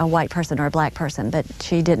a white person or a black person. But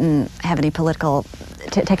she didn't have any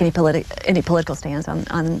take any political stance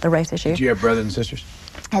on the race issue. Did you have brothers and sisters?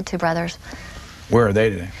 I had 2 brothers. Where are they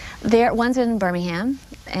today? One's in Birmingham,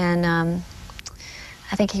 and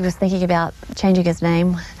I think he was thinking about changing his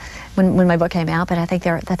name when my book came out, but I think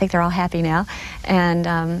they're all happy now,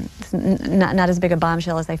 and it's not as big a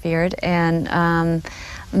bombshell as they feared. And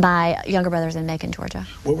my younger brother's in Macon, Georgia.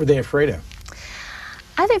 What were they afraid of?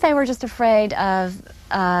 I think they were just afraid of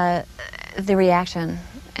the reaction,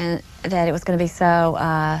 and that it was going to be so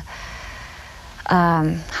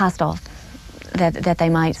hostile that they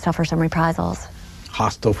might suffer some reprisals.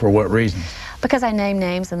 Hostile for what reasons? Because I name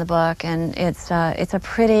names in the book, and it's a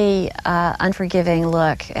pretty unforgiving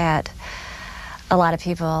look at a lot of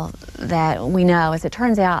people that we know. As it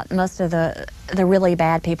turns out, most of the really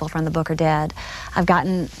bad people from the book are dead. I've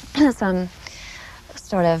gotten some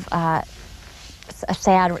sort of a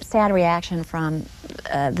sad reaction from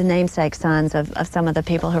the namesake sons of some of the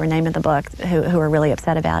people who are named in the book who are really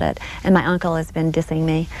upset about it. And my uncle has been dissing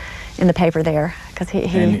me in the paper there, because he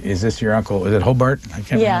And is this your uncle? Is it Hobart? I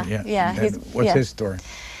can't remember. Yeah. What's his story?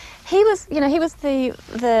 He was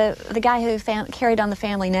the guy who carried on the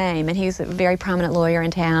family name, and he's a very prominent lawyer in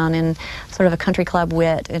town, and sort of a country club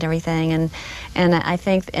wit and everything. And I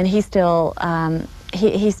think, and he still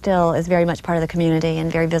is very much part of the community, and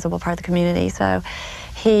very visible part of the community. So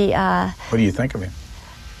he. What do you think of him?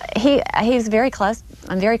 He's very close.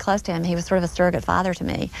 I'm very close to him. He was sort of a surrogate father to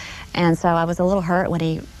me, and so I was a little hurt when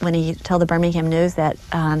he told the Birmingham News that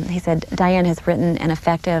he said Diane has written an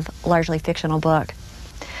effective, largely fictional book.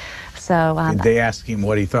 So did they ask him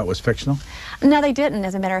what he thought was fictional? No, they didn't,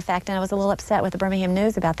 as a matter of fact, and I was a little upset with the Birmingham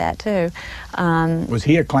News about that too. Was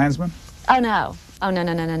he a Klansman? Oh no! Oh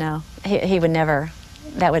no! He would never.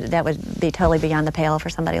 That would be totally beyond the pale for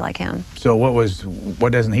somebody like him. So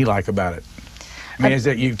what doesn't he like about it? I mean, is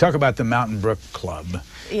that you talk about the Mountain Brook Club,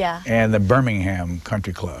 yeah, and the Birmingham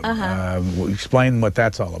Country Club. Explain what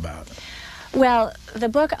that's all about. Well, the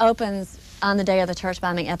book opens on the day of the church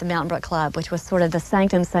bombing at the Mountain Brook Club, which was sort of the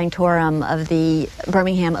sanctum sanctorum of the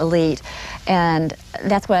Birmingham elite, and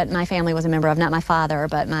that's what my family was a member of. Not my father,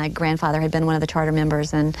 but my grandfather had been one of the charter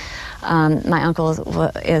members, and my uncle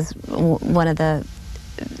is one of the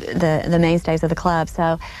mainstays of the club.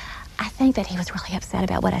 So I think that he was really upset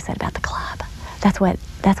about what I said about the club. That's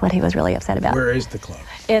what he was really upset about. Where is the club?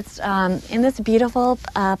 It's in this beautiful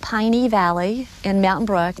piney valley in Mountain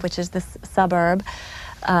Brook, which is this suburb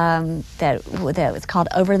that was called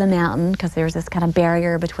Over the Mountain, because there's this kind of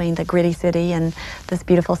barrier between the gritty city and this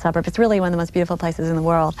beautiful suburb. It's really one of the most beautiful places in the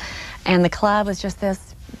world. And the club was just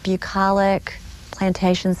this bucolic,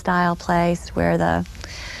 plantation-style place where the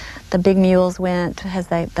big mules went,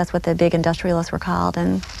 that's what the big industrialists were called,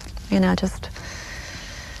 and just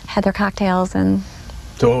had their cocktails. And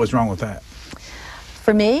so what was wrong with that?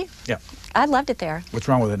 For me? Yeah. I loved it there. What's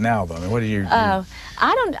wrong with it now, though? I mean, what do you? Oh,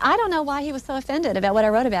 I don't know why he was so offended about what I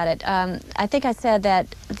wrote about it. I think I said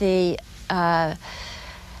that the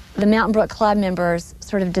Mountain Brook Club members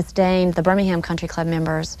sort of disdained the Birmingham Country Club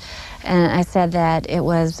members, and I said that it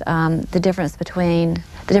was the difference between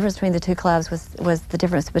the two clubs was the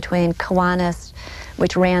difference between Kiwanis,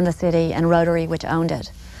 which ran the city, and Rotary, which owned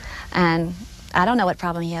it. And I don't know what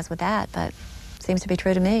problem he has with that, but it seems to be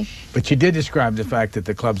true to me. But you did describe the fact that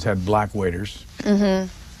the clubs had black waiters. Mm-hmm.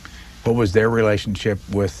 What was their relationship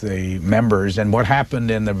with the members, and what happened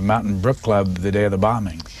in the Mountain Brook Club the day of the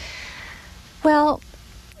bombing? Well,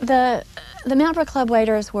 the Mountain Brook Club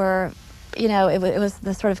waiters were, it was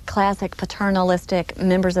the sort of classic paternalistic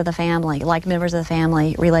members of the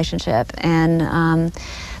family relationship, and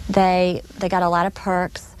they got a lot of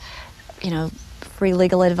perks, free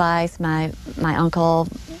legal advice. My uncle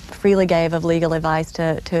freely gave of legal advice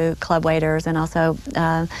to club waiters, and also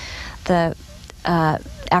the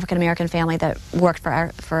African American family that worked for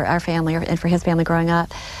our family and for his family growing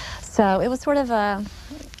up. So it was sort of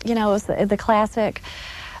it was the classic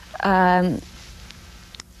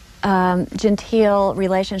genteel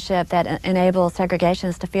relationship that enabled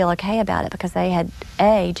segregationists to feel okay about it, because they had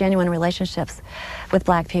genuine relationships with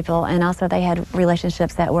black people, and also they had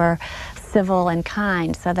relationships that were civil and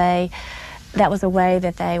kind. So that was a way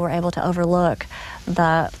that they were able to overlook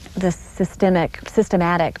the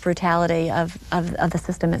systematic brutality of the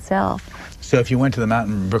system itself. So if you went to the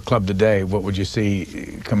Mountain Brook Club today, what would you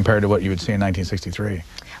see compared to what you would see in 1963?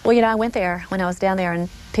 Well, you know, I went there when I was down there, and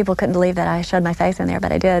people couldn't believe that I showed my face in there,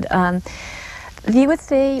 but I did. You would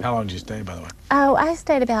see... How long did you stay, by the way? Oh, I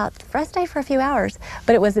stayed for a few hours,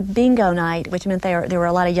 but it was a bingo night, which meant there were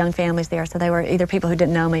a lot of young families there, so they were either people who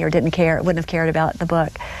didn't know me or wouldn't have cared about the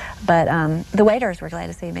book. But the waiters were glad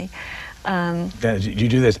to see me. Did you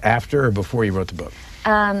do this after or before you wrote the book?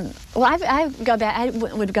 Well, I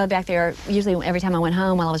would go back there usually every time I went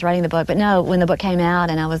home while I was writing the book. But no, when the book came out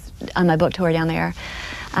and I was on my book tour down there,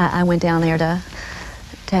 I went down there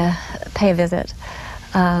to pay a visit.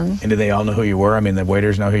 And did they all know who you were? I mean, the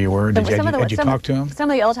waiters know who you were? Did you talk to them? Some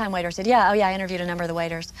of the old-time waiters did, yeah. Oh, yeah, I interviewed a number of the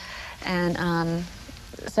waiters. And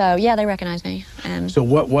so, yeah, they recognized me. And so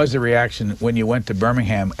what was the reaction when you went to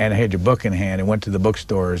Birmingham and had your book in hand and went to the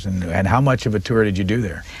bookstores? And how much of a tour did you do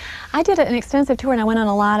there? I did an extensive tour, and I went on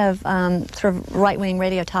a lot of sort of right-wing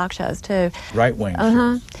radio talk shows, too. Right-wing?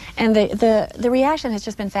 And the reaction has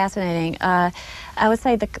just been fascinating. I would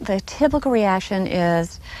say the typical reaction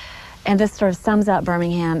is, and this sort of sums up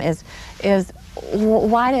Birmingham, is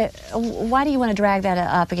why do you want to drag that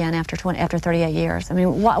up again after 38 years? I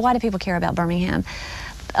mean, why do people care about Birmingham?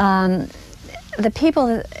 The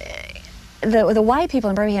people, the white people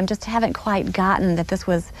in Birmingham just haven't quite gotten that this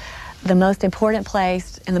was the most important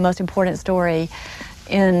place and the most important story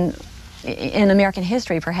in American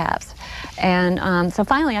history, perhaps. And so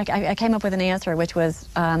finally, I came up with an answer, which was,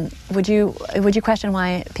 would you question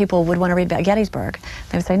why people would want to read about Gettysburg?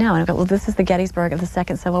 They would say no. And I go, well, this is the Gettysburg of the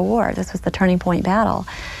Second Civil War. This was the turning point battle.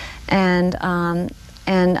 And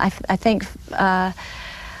I think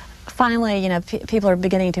finally, you know, people are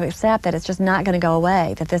beginning to accept that it's just not going to go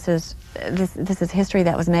away. That this is history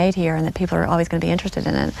that was made here, and that people are always going to be interested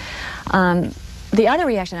in it. The other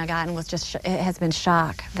reaction I've gotten was just has been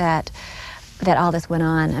shock that all this went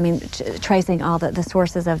on. I mean, tracing all the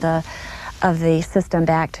sources of the system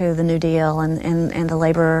back to the New Deal and the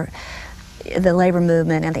labor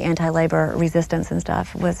movement and the anti-labor resistance and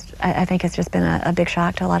stuff was, I think, it's just been a big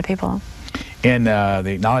shock to a lot of people. In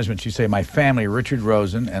the acknowledgments, you say, my family, Richard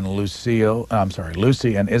Rosen and Lucy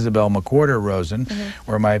and Isabel McWhorter Rosen,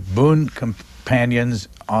 were my boon companions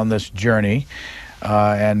on this journey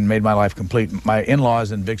and made my life complete. My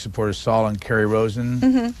in-laws and big supporters, Saul and Carrie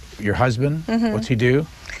Rosen. Your husband, what's he do?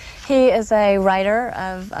 He is a writer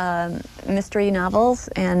of mystery novels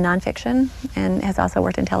and nonfiction, and has also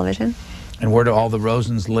worked in television. And where do all the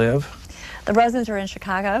Rosens live? The Rosens are in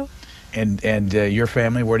Chicago. And your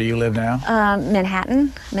family, where do you live now?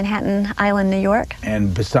 Manhattan Island, New York.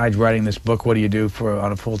 And besides writing this book, what do you do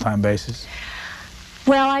on a full-time basis?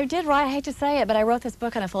 Well, I did write, I hate to say it, but I wrote this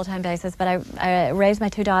book on a full-time basis, but I raised my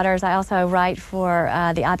two daughters. I also write for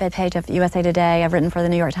the op-ed page of USA Today. I've written for the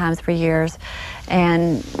New York Times for years.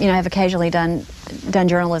 And, you know, I've occasionally done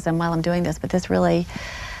journalism while I'm doing this, but this really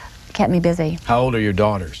kept me busy. How old are your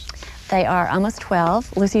daughters? They are almost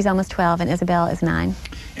 12. Lucy's almost 12, and Isabel is 9.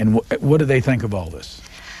 And what do they think of all this?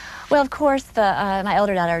 Well, of course, my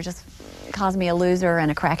elder daughter just calls me a loser and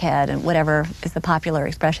a crackhead and whatever is the popular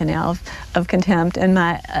expression now of contempt. And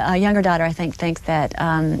my younger daughter, I think, thinks that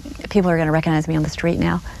people are going to recognize me on the street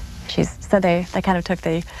now. So they kind of took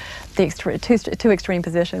the two extreme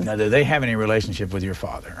positions. Now, do they have any relationship with your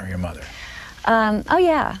father or your mother? Oh,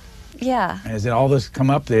 yeah. Yeah. Has all this come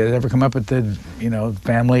up? Did it ever come up at the,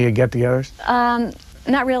 family get-togethers?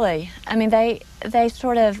 Not really. I mean, they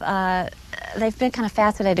sort of, they've been kind of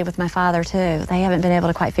fascinated with my father, too. They haven't been able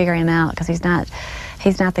to quite figure him out because he's not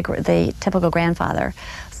the typical grandfather.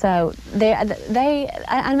 So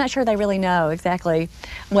I'm not sure they really know exactly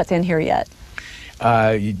what's in here yet.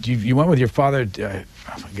 You went with your father, I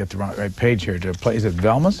get the right page here, to play, is it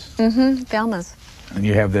Velma's? Mm-hmm, Velma's. And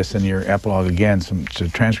you have this in your epilogue again, some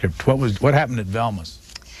transcript. What happened at Velma's?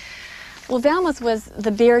 Well, Velma's was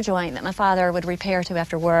the beer joint that my father would repair to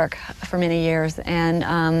after work for many years.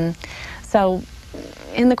 And so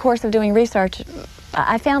in the course of doing research,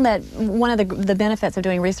 I found that one of the benefits of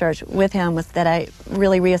doing research with him was that I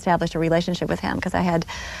really reestablished a relationship with him, because I had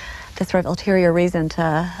this sort of ulterior reason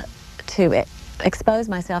to expose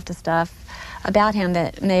myself to stuff about him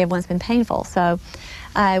that may have once been painful. So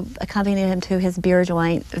I accompanied him to his beer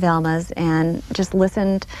joint, Velma's, and just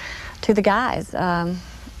listened to the guys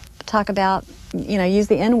talk about, use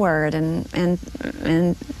the N-word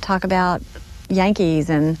and talk about, Yankees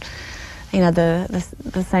and, you know,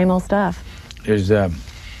 the same old stuff. There's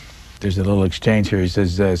a little exchange here. He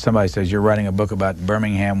says, somebody says, you're writing a book about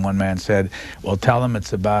Birmingham. One man said, well, tell them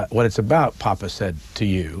it's about what it's about, Papa said to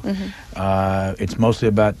you. It's mostly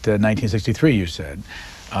about 1963, you said.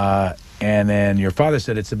 And then your father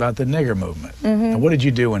said it's about the nigger movement. And what did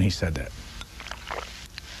you do when he said that?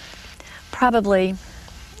 Probably,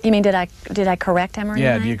 you mean did I correct him or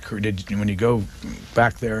anything? Yeah, when you go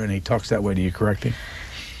back there and he talks that way, do you correct him?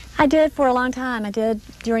 I did for a long time. I did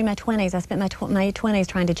during my 20s. I spent my 20s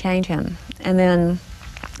trying to change him. And then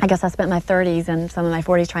I guess I spent my 30s and some of my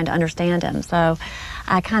 40s trying to understand him. So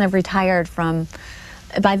I kind of retired from,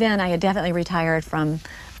 by then I had definitely retired from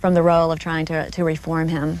the role of trying to reform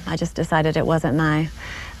him. I just decided it wasn't my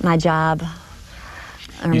job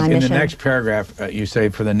or my mission. In the next paragraph, you say,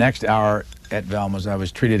 for the next hour at Velma's, I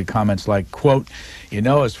was treated to comments like, quote, you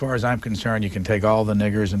know, as far as I'm concerned, you can take all the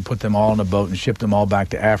niggers and put them all in a boat and ship them all back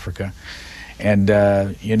to Africa. And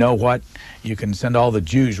you know what? You can send all the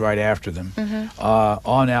Jews right after them.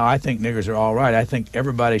 Now, I think niggers are all right. I think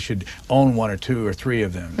everybody should own 1 or 2 or 3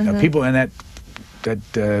 of them. Now, people in that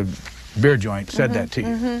beer joint said that to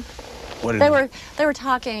you. What did they were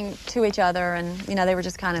talking to each other, and you know, they were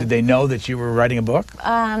just kind of. Did they know that you were writing a book?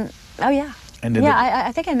 Oh yeah. And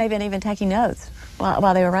I think I may have been even taking notes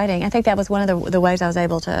while they were writing. I think that was one of the ways I was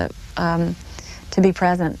able to be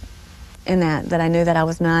present in that I knew that I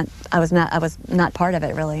was not part of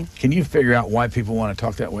it really. Can you figure out why people want to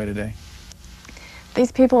talk that way today?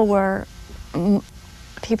 These people were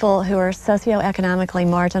people who are socioeconomically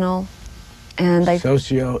marginal, and they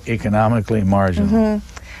socioeconomically marginal.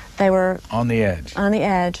 They were on the edge. On the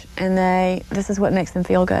edge, and this is what makes them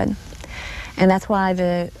feel good, and that's why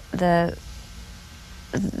the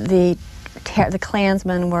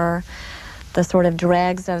Klansmen were the sort of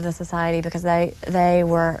dregs of the society, because they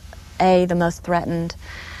were the most threatened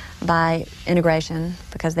by integration,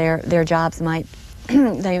 because their jobs might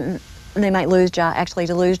they might lose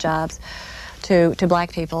jobs to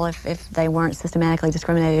black people if they weren't systematically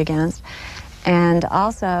discriminated against, and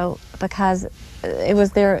also because it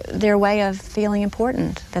was their way of feeling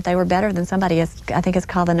important, that they were better than somebody. I think it's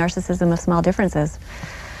called the narcissism of small differences.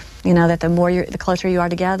 You know, that the closer you are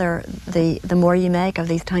together, the more you make of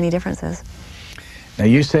these tiny differences. Now,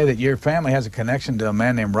 you say that your family has a connection to a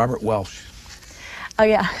man named Robert Welch. Oh,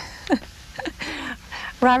 yeah.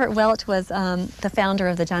 Robert Welch was the founder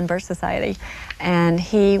of the John Birch Society, and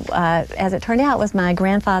he, as it turned out, was my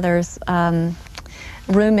grandfather's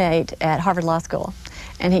roommate at Harvard Law School,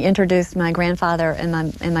 and he introduced my grandfather and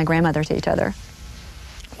my grandmother to each other.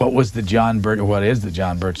 What is the John Birch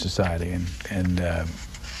Society,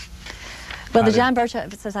 well, the John Birch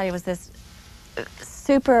Society was this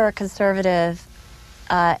super conservative,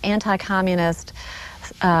 anti-communist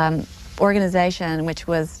organization, which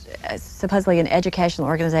was supposedly an educational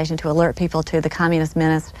organization to alert people to the communist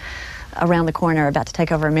menace around the corner about to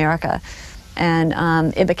take over America.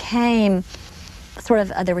 And it became sort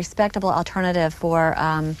of the respectable alternative for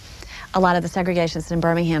a lot of the segregationists in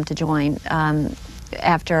Birmingham to join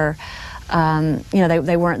after. You know,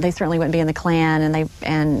 they certainly wouldn't be in the Klan,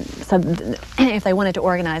 and so if they wanted to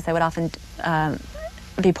organize, they would often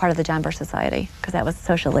be part of the John Birch Society, because that was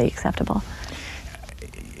socially acceptable.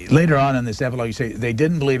 Later on in this epilogue, you say they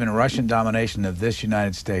didn't believe in Russian domination of this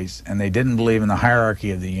United States, and they didn't believe in the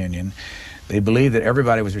hierarchy of the Union. They believed that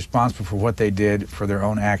everybody was responsible for what they did, for their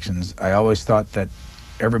own actions. I always thought that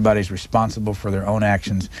everybody's responsible for their own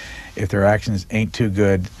actions. If their actions ain't too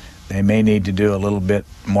good, they may need to do a little bit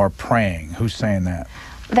more praying. Who's saying that?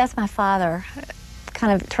 That's my father,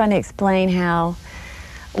 kind of trying to explain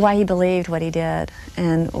why he believed what he did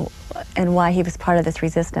and why he was part of this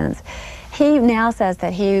resistance. He now says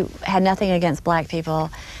that he had nothing against black people,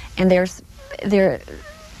 and there's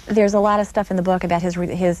a lot of stuff in the book about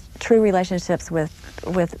his true relationships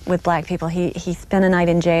with black people. He spent a night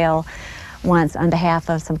in jail once on behalf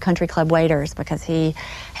of some country club waiters, because he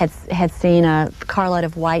had seen a carload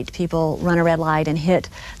of white people run a red light and hit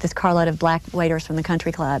this carload of black waiters from the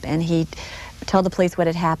country club, and he told the police what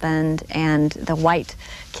had happened, and the white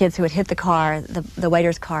kids who had hit the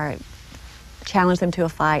waiter's car, challenged them to a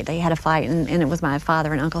fight. They had a fight, and it was my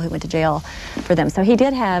father and uncle who went to jail for them. So he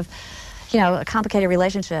did have, you know, a complicated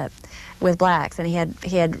relationship with blacks, and he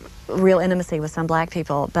had real intimacy with some black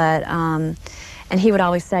people, but and he would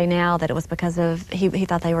always say now that it was because of, he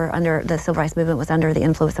thought they were the civil rights movement was under the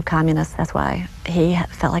influence of communists. That's why he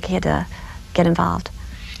felt like he had to get involved.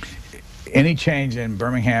 Any change in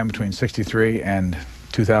Birmingham between '63 and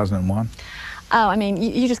 2001? Oh, I mean,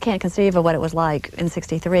 you just can't conceive of what it was like in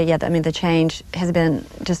 '63. Yeah, I mean, the change has been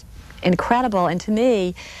just incredible, and to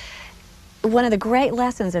me, one of the great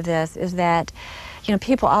lessons of this is that, you know,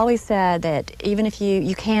 people always said that even if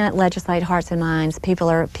you can't legislate hearts and minds, people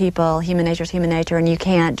are people, human nature is human nature, and you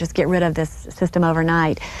can't just get rid of this system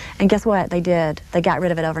overnight. And guess what? They did. They got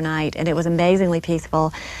rid of it overnight, and it was amazingly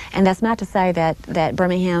peaceful. And that's not to say that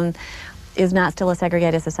Birmingham is not still a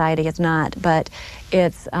segregated society. It's not, but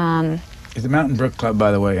it's... Is the Mountain Brook Club,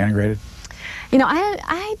 by the way, integrated? You know,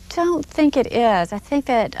 I don't think it is. I think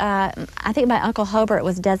that my Uncle Hobart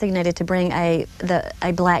was designated to bring a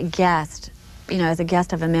black guest, you know, as a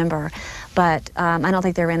guest of a member, but I don't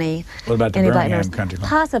think there are any. What about the any Birmingham black members. Country Club?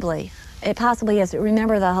 Possibly, it possibly is.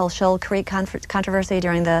 Remember the whole Shoal Creek controversy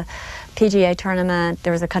during the PGA tournament?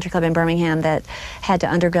 There was a country club in Birmingham that had to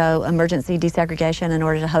undergo emergency desegregation in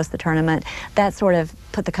order to host the tournament. That sort of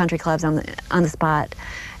put the country clubs on the spot,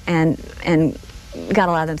 and got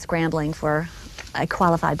a lot of them scrambling for a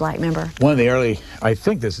qualified black member. One of the early, I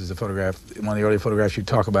think this is a photograph, one of the early photographs you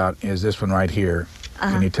talk about is this one right here.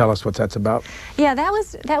 Can you tell us what that's about? Yeah, that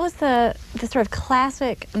was the sort of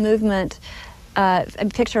classic movement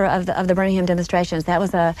picture of the Birmingham demonstrations. That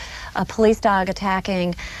was a police dog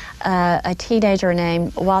attacking a teenager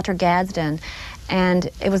named Walter Gadsden, and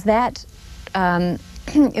it was that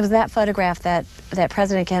photograph that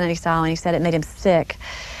President Kennedy saw, and he said it made him sick,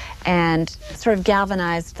 and sort of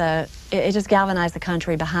galvanized it just galvanized the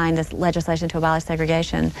country behind this legislation to abolish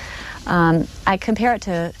segregation. I compare it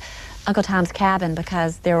to Uncle Tom's Cabin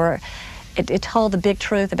because it told the big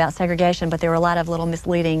truth about segregation, but there were a lot of little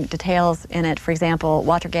misleading details in it. For example,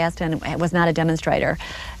 Walter Gadsden was not a demonstrator.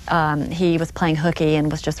 He was playing hooky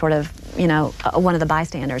and was just sort of, you know, one of the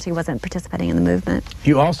bystanders. He wasn't participating in the movement.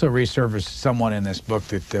 You also resurfaced someone in this book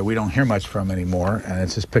that we don't hear much from anymore, and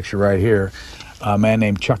it's this picture right here, a man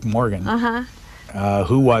named Chuck Morgan.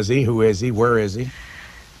 Who was he? Who is he? Where is he?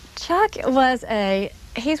 Chuck was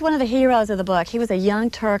he's one of the heroes of the book. He was a young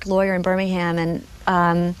Turk lawyer in Birmingham,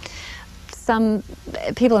 and some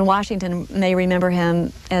people in Washington may remember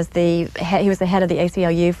him as he was the head of the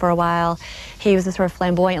ACLU for a while. He was a sort of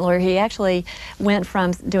flamboyant lawyer. He actually went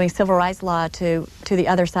from doing civil rights law to the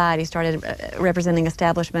other side. He started representing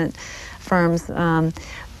establishment firms,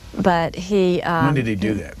 but he... when did he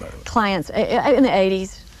do that, by the way? Clients, in the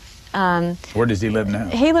 80s. Where does he live now?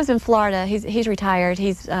 He lives in Florida. He's retired. He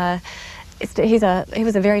was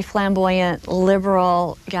a very flamboyant,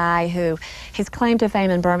 liberal guy who his claim to fame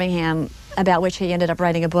in Birmingham, about which he ended up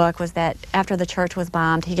writing a book, was that after the church was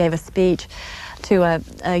bombed, he gave a speech to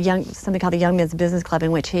something called the Young Men's Business Club,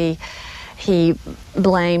 in which he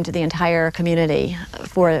blamed the entire community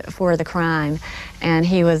for the crime, and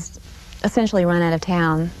he was essentially run out of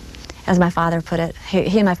town, as my father put it.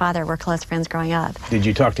 He and my father were close friends growing up. Did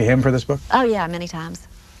you talk to him for this book? Oh yeah, many times.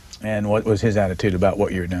 And what was his attitude about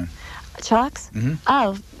what you were doing? Chuck's?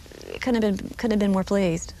 Oh, couldn't have been more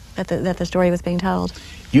pleased that the story was being told.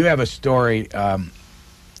 You have a story, and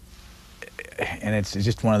it's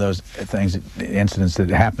just one of those things, incidents that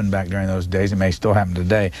happened back during those days, it may still happen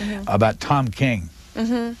today, about Tom King,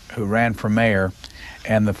 who ran for mayor,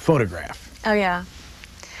 and the photograph. Oh yeah.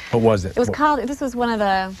 What was it? It was called, this was one of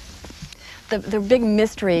the big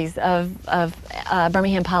mysteries of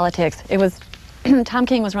Birmingham politics. It was, Tom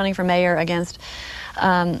King was running for mayor against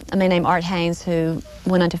a man named Art Haynes, who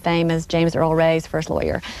went on to fame as James Earl Ray's first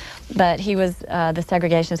lawyer. But he was the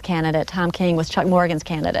segregationist candidate. Tom King was Chuck Morgan's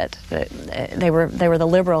candidate. They were the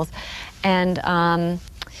liberals, and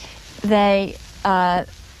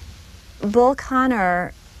Bull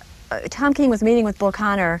Connor. Tom King was meeting with Bull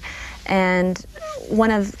Connor, and one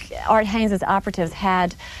of Art Haynes's operatives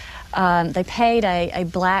had. They paid a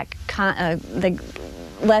black. They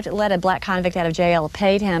let a black convict out of jail.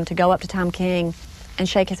 Paid him to go up to Tom King and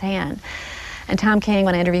shake his hand. And Tom King,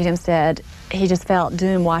 when I interviewed him, said he just felt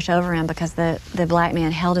doom wash over him because the black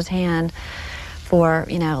man held his hand for,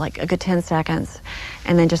 you know, like a good 10 seconds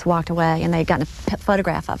and then just walked away, and they'd gotten a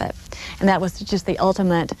photograph of it. And that was just the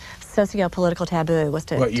ultimate socio-political taboo. Was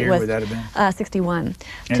to what year would that have been? 61.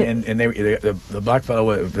 And the black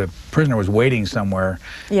fellow, the prisoner, was waiting somewhere.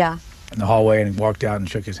 Yeah. In the hallway, and walked out and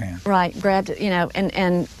shook his hand. Right, grabbed it, you know,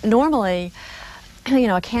 and normally, you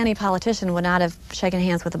know, a county politician would not have shaken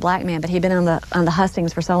hands with a black man, but he'd been on the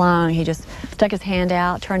hustings for so long, he just stuck his hand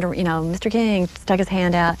out, turned to, you know, Mr. King stuck his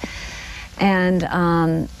hand out, and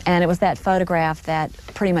it was that photograph that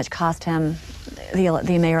pretty much cost him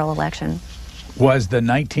the mayoral election. Was the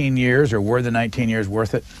 19 years, or were the 19 years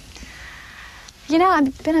worth it? You know,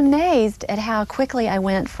 I've been amazed at how quickly I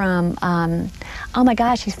went from, oh my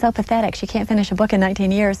gosh, she's so pathetic, she can't finish a book in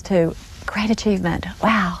 19 years, to great achievement.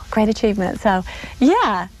 Wow, great achievement. So,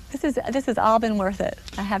 yeah, this has all been worth it,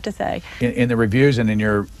 I have to say. In the reviews and in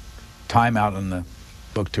your time out on the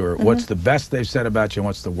book tour. What's the best they've said about you and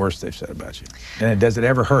what's the worst they've said about you? And does it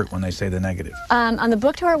ever hurt when they say the negative? On the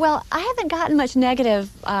book tour, well, I haven't gotten much negative.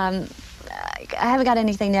 I haven't got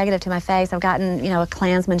anything negative to my face. I've gotten, a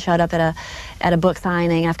Klansman showed up at a book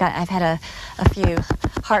signing. I've had a few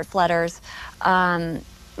heart flutters,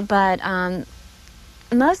 but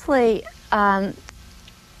mostly,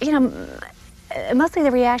 mostly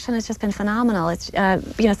the reaction has just been phenomenal. It's,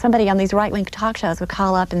 somebody on these right-wing talk shows would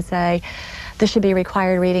call up and say, this should be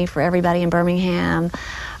required reading for everybody in Birmingham.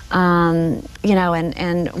 And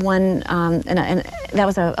that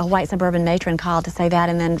was a white suburban matron called to say that,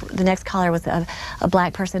 and then the next caller was a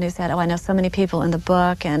black person who said, oh, I know so many people in the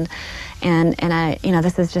book, and I,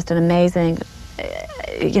 this is just an amazing,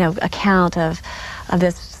 account of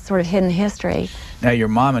this sort of hidden history. Now, your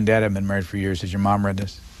mom and dad have been married for years. Has your mom read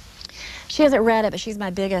this? She hasn't read it, but she's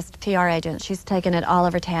my biggest PR agent. She's taken it all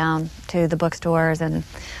over town to the bookstores and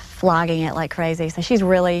flogging it like crazy. So she's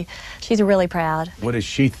really proud. What does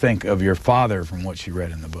she think of your father from what she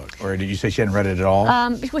read in the book? Or did you say she hadn't read it at all?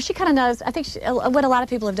 Well, she kind of knows. I think what a lot of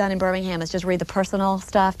people have done in Birmingham is just read the personal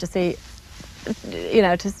stuff to see,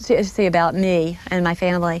 to see about me and my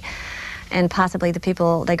family and possibly the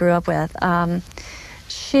people they grew up with.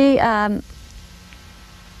 She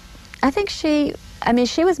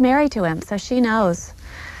was married to him, so she knows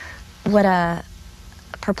what a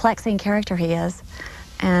perplexing character he is.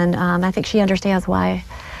 And I think she understands why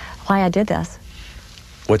I did this.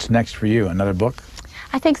 What's next for you? Another book?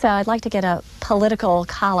 I think so. I'd like to get a political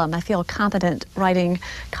column. I feel competent writing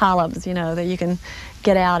columns, that you can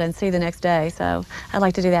get out and see the next day. So I'd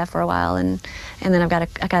like to do that for a while, and then I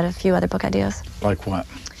got a few other book ideas. Like what?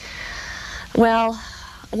 Well,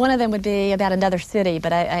 one of them would be about another city,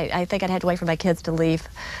 but I think I'd have to wait for my kids to leave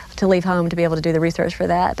home to be able to do the research for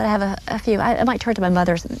that. But I have a few. I might turn to my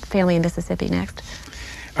mother's family in Mississippi next.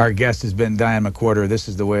 Our guest has been Diane McWhorter. This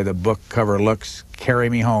is the way the book cover looks. Carry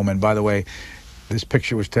Me Home. And by the way, this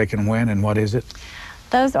picture was taken when and what is it?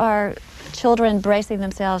 Those are children bracing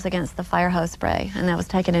themselves against the fire hose spray, and that was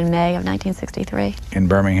taken in May of 1963. In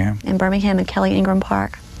Birmingham? In Birmingham and Kelly Ingram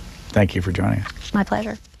Park. Thank you for joining us. My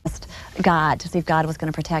pleasure. God, to see if God was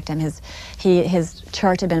going to protect him. His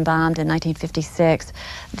church had been bombed in 1956.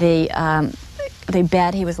 The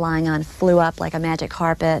bed he was lying on flew up like a magic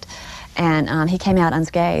carpet, and he came out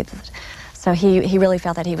unscathed. So he really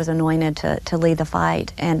felt that he was anointed to lead the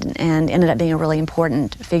fight, and ended up being a really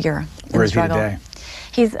important figure in the struggle. Where is he today?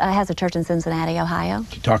 He has a church in Cincinnati, Ohio.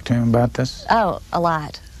 Did you talk to him about this? Oh, a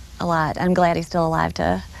lot. I'm glad he's still alive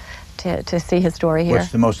to see his story here.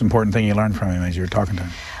 What's the most important thing you learned from him as you were talking to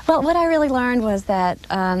him? Well, what I really learned was that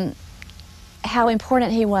how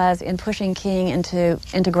important he was in pushing King into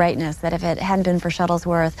greatness, that if it hadn't been for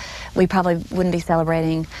Shuttlesworth, we probably wouldn't be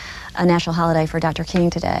celebrating a national holiday for Dr. King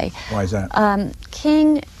today. Why is that?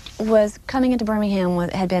 King was coming into Birmingham,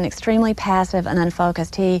 had been extremely passive and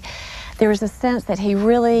unfocused. There was a sense that he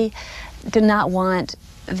really did not want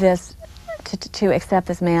this to accept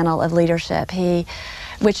this mantle of leadership.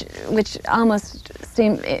 Which almost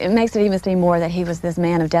it makes it even seem more that he was this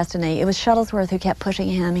man of destiny. It was Shuttlesworth who kept pushing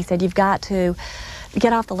him. He said, you've got to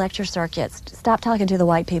get off the lecture circuits, stop talking to the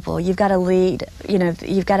white people, you've got to lead,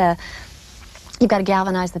 you've got to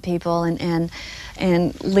galvanize the people and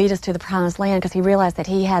lead us to the promised land, because he realized that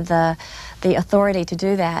he had the authority to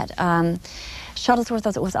do that.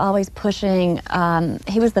 Shuttlesworth was always pushing,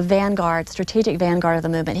 he was the vanguard, strategic vanguard of the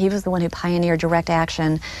movement. He was the one who pioneered direct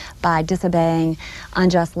action by disobeying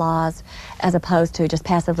unjust laws as opposed to just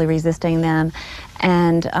passively resisting them.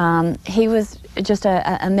 And he was just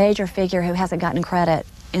a major figure who hasn't gotten credit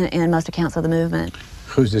in most accounts of the movement.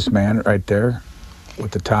 Who's this man right there with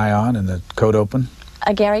the tie on and the coat open?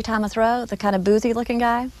 Gary Thomas Rowe, the kind of boozy-looking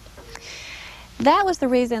guy. That was the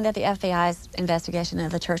reason that the FBI's investigation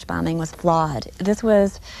of the church bombing was flawed. This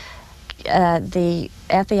was the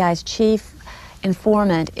FBI's chief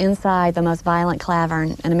informant inside the most violent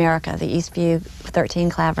clavern in America, the Eastview 13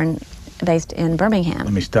 clavern based in Birmingham.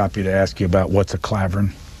 Let me stop you to ask you about what's a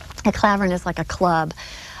clavern. A clavern is like a club,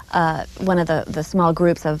 one of the small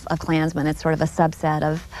groups of Klansmen. It's sort of a subset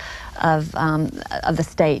of the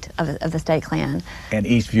state Klan. And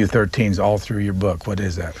Eastview 13 is all through your book. What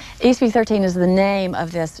is that? Eastview 13 is the name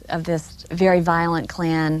of this very violent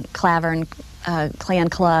clavern Klan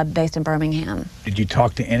club based in Birmingham. Did you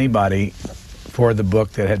talk to anybody for the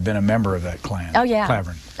book that had been a member of that clan? Oh yeah.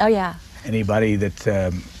 Clavern. Oh yeah. Anybody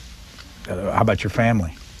that? How about your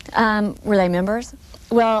family? Were they members?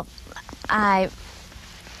 Well, my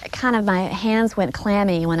hands went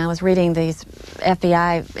clammy when I was reading these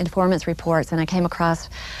FBI informants reports, and I came across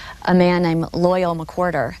a man named Loyal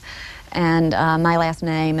McWhorter. and my last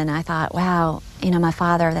name, and I thought, wow, you know, my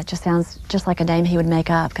father, that just sounds just like a name he would make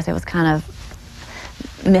up, because it was kind of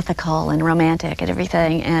mythical and romantic and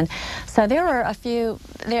everything. And so there were a few,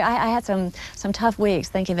 I had some tough weeks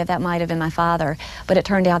thinking that that might have been my father, but it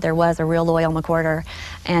turned out there was a real loyal McWhorter,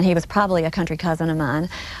 and he was probably a country cousin of mine. He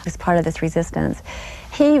was part of this resistance.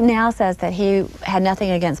 He now says that he had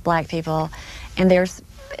nothing against black people, and there's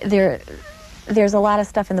a lot of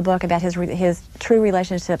stuff in the book about his true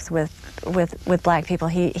relationships with black people.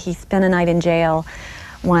 He spent a night in jail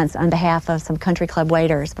once on behalf of some country club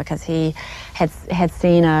waiters, because he had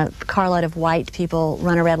seen a carload of white people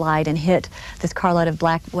run a red light and hit this carload of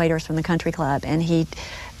black waiters from the country club, and he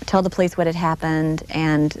told the police what had happened,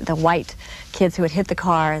 and the white kids who had hit the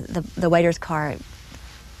car, the waiter's car,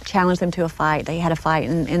 challenged them to a fight. They had a fight,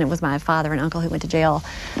 and it was my father and uncle who went to jail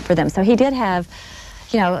for them. So he did have,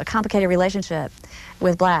 you know, a complicated relationship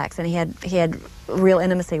with blacks, and he had real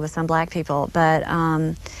intimacy with some black people, but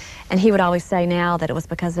and he would always say now that it was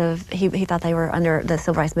because of, he thought they were under, the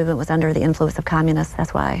civil rights movement was under the influence of communists.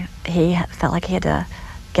 That's why he felt like he had to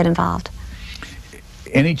get involved.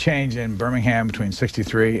 Any change in Birmingham between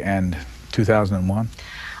 '63 and 2001?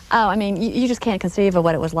 Oh, I mean, you just can't conceive of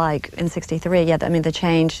what it was like in '63. Yeah, I mean, the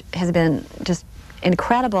change has been just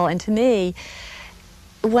incredible. And to me,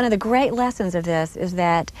 one of the great lessons of this is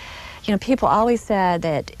that, you know, people always said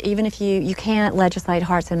that even if you can't legislate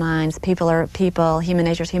hearts and minds, people are people, human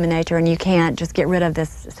nature is human nature, and you can't just get rid of this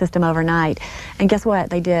system overnight. And guess what?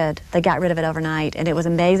 They did. They got rid of it overnight, and it was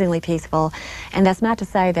amazingly peaceful. And that's not to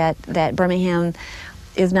say that Birmingham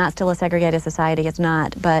is not still a segregated society. It's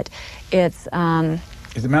not, but it's...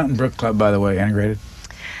 Is the Mountain Brook Club, by the way, integrated?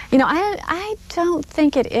 You know, I don't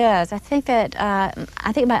think it is. I think that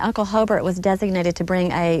I think my Uncle Hobart was designated to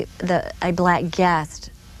bring a black guest,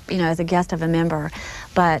 you know, as a guest of a member,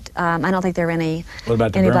 but I don't think there are any. What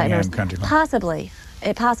about the Birmingham Country Club? Possibly.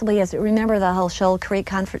 It possibly is. Remember the whole Shoal Creek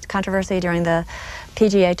controversy during the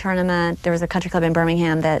PGA tournament? There was a country club in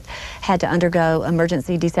Birmingham that had to undergo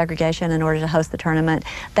emergency desegregation in order to host the tournament.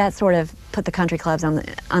 That sort of put the country clubs on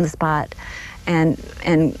the spot, and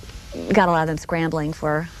got a lot of them scrambling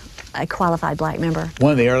for a qualified black member.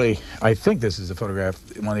 One of the early, I think this is a photograph,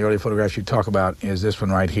 one of the early photographs you talk about is this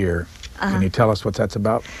one right here. Can you tell us what that's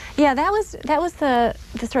about? Yeah, that was the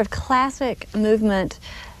sort of classic movement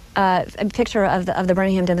picture of the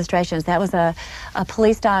Birmingham demonstrations. That was a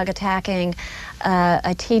police dog attacking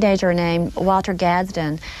a teenager named Walter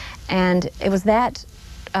Gadsden, and it was that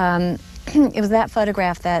it was that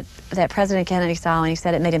photograph that President Kennedy saw, and he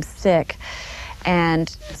said it made him sick, and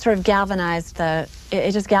sort of galvanized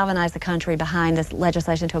it just galvanized the country behind this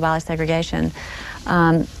legislation to abolish segregation.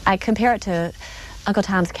 I compare it to Uncle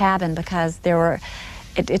Tom's Cabin because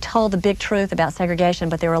it told the big truth about segregation,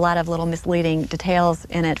 but there were a lot of little misleading details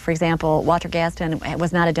in it. For example, Walter Gadsden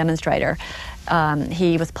was not a demonstrator.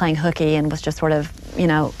 He was playing hooky and was just sort of, you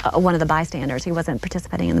know, one of the bystanders. He wasn't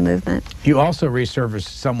participating in the movement. You also resurfaced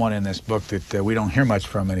someone in this book that we don't hear much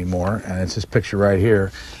from anymore, and it's this picture right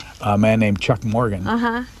here, a man named Chuck Morgan.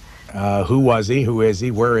 Who was he? Who is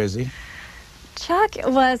he? Where is he? Chuck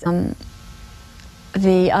was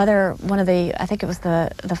the other one of the, I think it was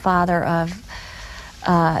the father of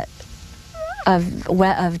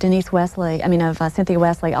Denise Wesley. I mean, of Cynthia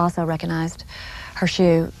Wesley. Also recognized her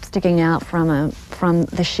shoe sticking out from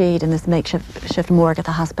the sheet in this makeshift morgue at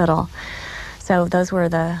the hospital. So those were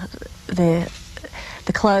the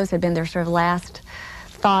clothes had been their sort of last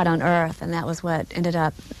thought on earth, and that was what ended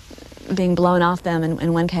up being blown off them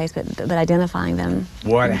in one case, but identifying them.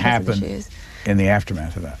 What happened in the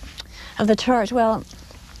aftermath of that? Of the church? Well,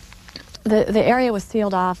 the area was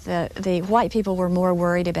sealed off. The white people were more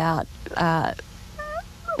worried about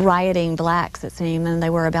rioting blacks, it seemed, than they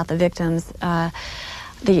were about the victims.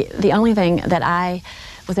 The only thing that I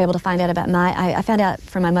was able to find out about I found out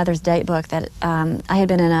from my mother's date book that I had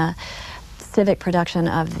been in a civic production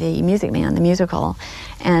of The Music Man, the musical,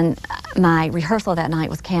 and my rehearsal that night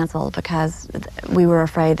was canceled because we were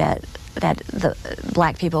afraid that the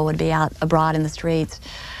black people would be out abroad in the streets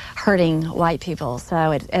hurting white people. So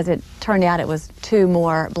as it turned out, it was 2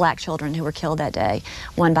 more black children who were killed that day,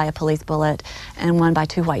 one by a police bullet and one by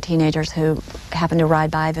 2 white teenagers who happened to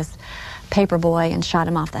ride by this paper boy and shot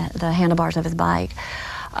him off the handlebars of his bike.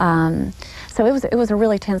 So it was a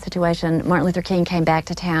really tense situation. Martin Luther King came back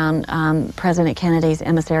to town. President Kennedy's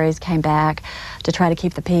emissaries came back to try to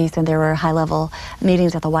keep the peace, and there were high-level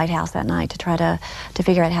meetings at the White House that night to try to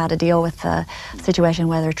figure out how to deal with the situation,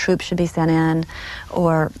 whether troops should be sent in,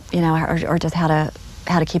 or or just how to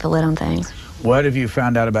keep a lid on things. What have you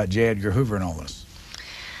found out about J. Edgar Hoover and all this?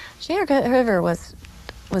 J. Edgar Hoover was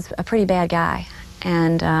a pretty bad guy.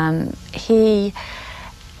 And he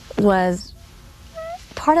was,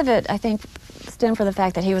 part of it, I think, stemmed from the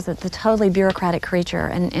fact that he was the totally bureaucratic creature,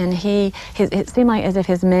 and it seemed like as if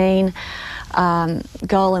his main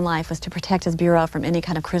goal in life was to protect his bureau from any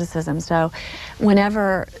kind of criticism. So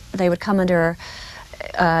whenever they would come under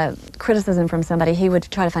criticism from somebody, he would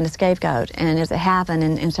try to find a scapegoat, and as it happened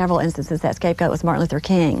in several instances, that scapegoat was Martin Luther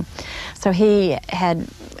King. So he had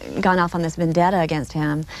gone off on this vendetta against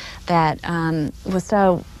him that was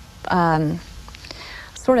so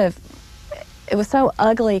it was so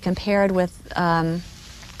ugly compared with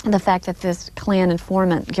the fact that this Klan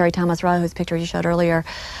informant, Gary Thomas Rowe, whose picture you showed earlier,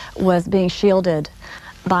 was being shielded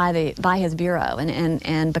by his bureau,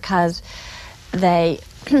 and because they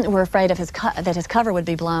were afraid of that his cover would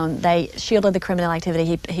be blown, they shielded the criminal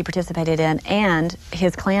activity he participated in and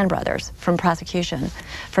his Klan brothers from prosecution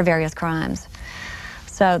for various crimes.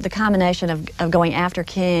 So the combination of going after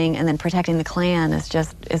King and then protecting the Klan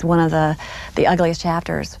is one of the ugliest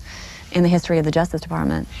chapters in the history of the Justice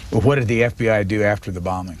Department. Well, what did the FBI do after the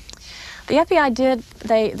bombing? The FBI did,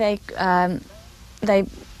 they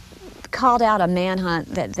called out a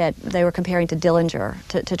manhunt that they were comparing to Dillinger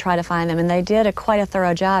to try to find them, and they did quite a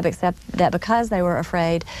thorough job, except that because they were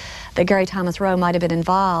afraid that Gary Thomas Rowe might have been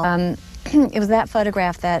involved, it was that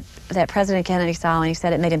photograph that President Kennedy saw, and he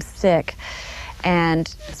said it made him sick, and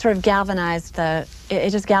sort of galvanized it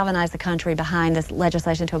just galvanized the country behind this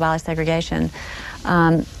legislation to abolish segregation.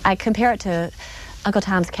 I compare it to Uncle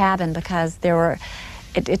Tom's Cabin because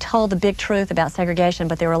it told the big truth about segregation,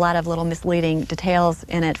 but there were a lot of little misleading details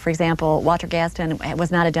in it. For example, Walter Gaston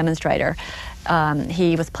was not a demonstrator.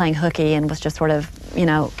 He was playing hooky and was just sort of,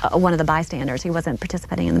 one of the bystanders. He wasn't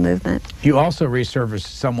participating in the movement. You also resurfaced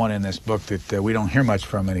someone in this book that we don't hear much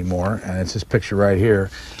from anymore, and it's this picture right here,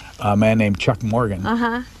 a man named Chuck Morgan.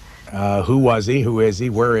 Who was he? Who is he?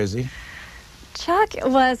 Where is he? Chuck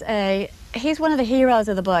was he's one of the heroes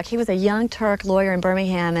of the book. He was a young Turk lawyer in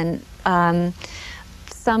Birmingham, and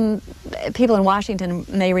some people in Washington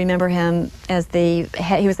may remember him as he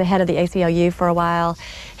was the head of the ACLU for a while.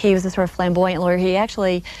 He was a sort of flamboyant lawyer. He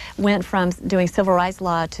actually went from doing civil rights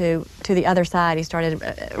law to the other side. He started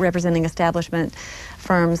representing establishment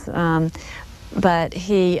firms, but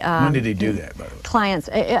he... when did he do that, by the way? Clients,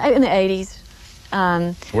 in the 80s.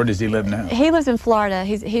 Where does he live now? He lives in Florida.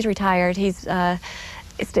 He's retired. He was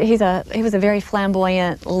a very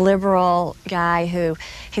flamboyant, liberal guy who,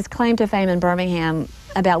 his claim to fame in Birmingham,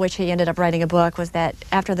 about which he ended up writing a book, was that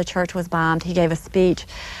after the church was bombed, he gave a speech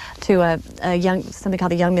to something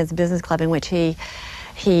called the Young Men's Business Club, in which he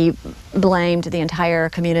blamed the entire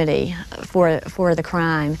community for the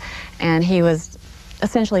crime, and he was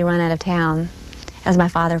essentially run out of town, as my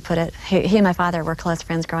father put it. He and my father were close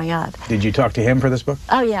friends growing up. Did you talk to him for this book?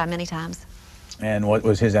 Oh yeah, many times. And what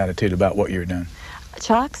was his attitude about what you were doing?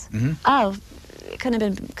 Chuck's? Mm-hmm. Oh, couldn't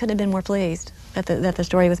have been more pleased that the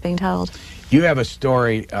story was being told. You have a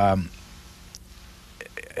story, and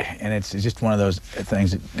it's just one of those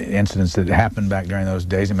things, incidents that happened back during those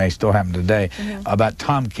days, and may still happen today, about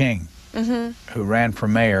Tom King, who ran for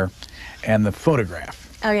mayor, and the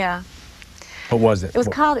photograph. Oh yeah. What was it? It was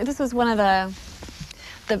called. This was one of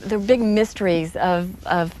the big mysteries of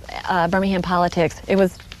Birmingham politics. It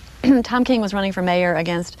was Tom King was running for mayor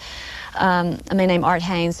against a man named Art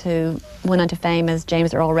Haynes, who went on to fame as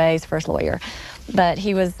James Earl Ray's first lawyer. But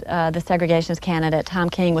he was the segregationist candidate. Tom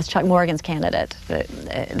King was Chuck Morgan's candidate.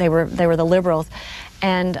 They were the liberals,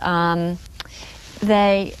 and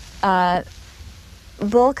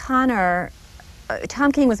Bull Connor.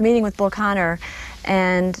 Tom King was meeting with Bull Connor,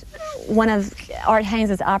 and one of Art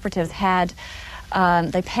Haynes's operatives had.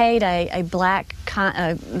 They paid a black.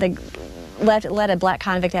 They let a black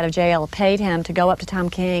convict out of jail. Paid him to go up to Tom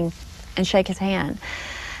King and shake his hand.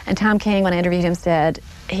 And Tom King, when I interviewed him, said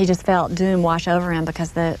he just felt doom wash over him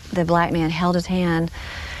because the black man held his hand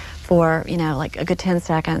for, like a good 10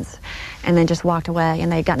 seconds and then just walked away,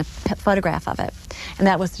 and they'd gotten a photograph of it. And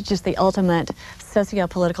that was just the ultimate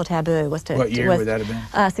socio-political taboo. What year would that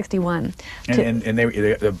have been? 61. And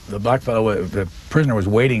the black fellow, the prisoner, was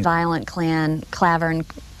waiting. Violent Klan, Clavern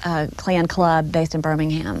Klan club based in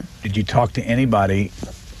Birmingham. Did you talk to anybody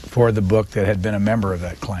for the book that had been a member of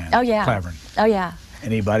that Klan? Oh yeah. Clavern. Oh yeah.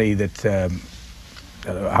 Anybody that,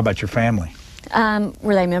 how about your family?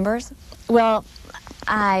 Were they members? Well,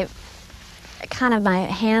 my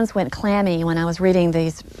hands went clammy when I was reading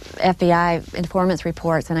these FBI informants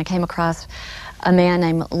reports, and I came across a man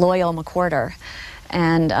named Loyal McWhorter,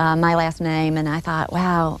 and my last name, and I thought,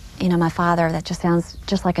 wow, my father, that just sounds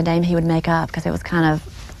just like a name he would make up, because it was kind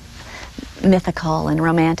of mythical and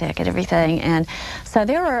romantic and everything. And so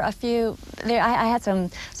there were a few, I had some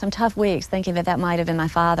tough weeks thinking that might have been my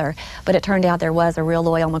father, but it turned out there was a real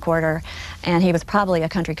loyal McWhorter, and he was probably a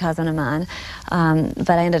country cousin of mine. But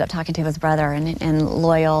I ended up talking to his brother, and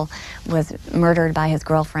Loyal was murdered by his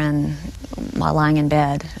girlfriend while lying in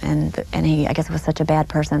bed, and he, I guess, was such a bad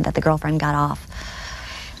person that the girlfriend got off.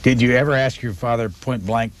 Did you ever ask your father point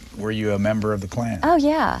blank, were you a member of the Klan? Oh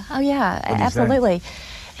yeah, absolutely.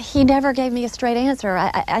 He never gave me a straight answer.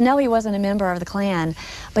 I know he wasn't a member of the Klan,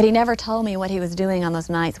 but he never told me what he was doing on those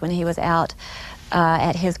nights when he was out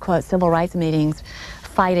at his, quote, civil rights meetings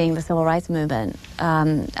fighting the civil rights movement.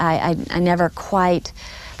 I never quite,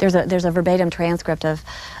 there's a verbatim transcript of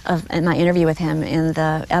my interview with him in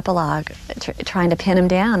the epilogue, trying to pin him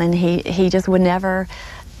down, and he just would never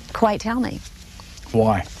quite tell me.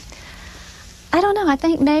 Why? I don't know. I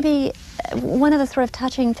think maybe one of the sort of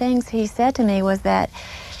touching things he said to me was that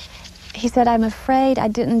he said, "I'm afraid I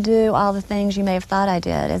didn't do all the things you may have thought I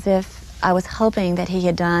did," as if I was hoping that he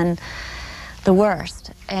had done the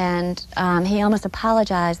worst. And he almost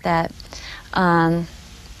apologized that, you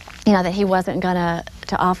know, that he wasn't going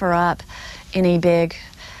to offer up any big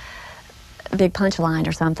punchline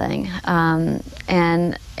or something.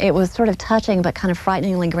 And it was sort of touching but kind of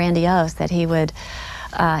frighteningly grandiose that he would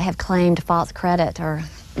have claimed false credit or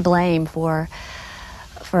blame for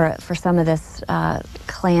some of this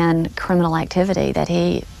Klan criminal activity that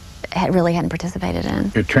he really hadn't participated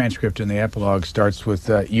in. Your transcript in the epilogue starts with,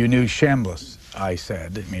 "You knew Chambliss," I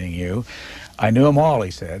said, meaning you. "I knew them all,"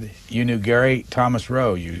 he said. "You knew Gary Thomas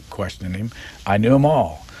Rowe," you questioned him. "I knew them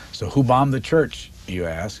all. So who bombed the church?" you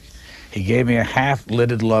asked. He gave me a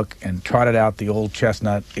half-lidded look and trotted out the old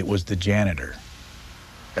chestnut. "It was the janitor."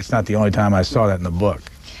 That's not the only time I saw that in the book.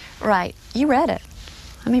 Right. You read it.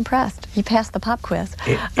 I'm impressed. You passed the pop quiz.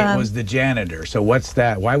 It was the janitor. So what's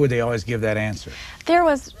that? Why would they always give that answer? There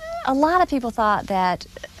was a lot of people thought that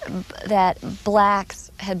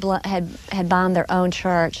blacks had bombed their own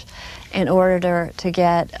church in order to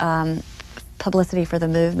get publicity for the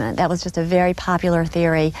movement. That was just a very popular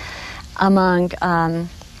theory among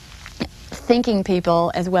thinking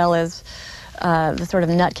people as well as the sort of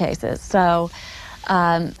nutcases. So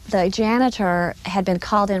the janitor had been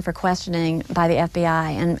called in for questioning by the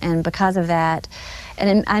FBI, and because of that,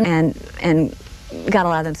 and got a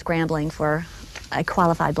lot of them scrambling for a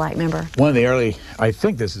qualified black member. One of the early, I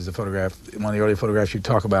think this is a photograph, one of the early photographs you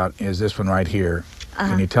talk about is this one right here.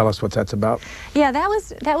 Can you tell us what that's about? Yeah, that was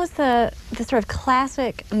the sort of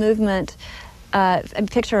classic movement. A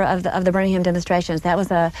picture of the Birmingham demonstrations. That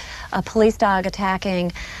was a police dog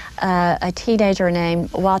attacking a teenager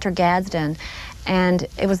named Walter Gadsden, and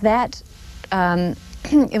it was that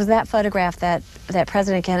photograph that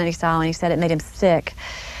President Kennedy saw, and he said it made him sick,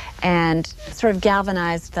 and sort of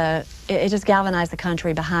galvanized it just galvanized the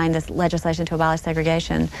country behind this legislation to abolish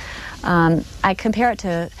segregation. I compare it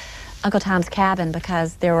to Uncle Tom's Cabin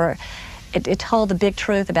because it told the big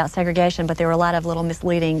truth about segregation, but there were a lot of little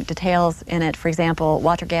misleading details in it. For example,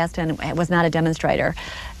 Walter Gadsden was not a demonstrator.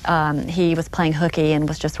 He was playing hooky and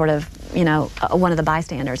was just sort of, you know, one of the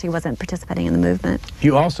bystanders. He wasn't participating in the movement.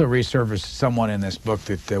 You also resurfaced someone in this book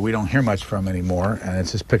that we don't hear much from anymore, and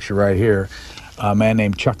it's this picture right here, a man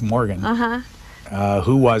named Chuck Morgan.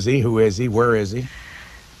 Who was he? Who is he? Where is he?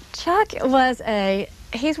 Chuck was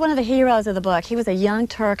he's one of the heroes of the book. He was a young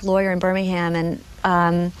Turk lawyer in Birmingham,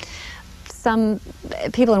 and some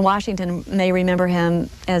people in Washington may remember him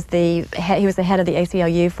as he was the head of the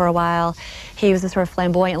ACLU for a while. He was a sort of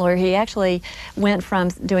flamboyant lawyer. He actually went from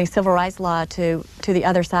doing civil rights law to the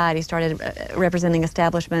other side. He started representing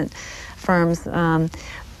establishment firms,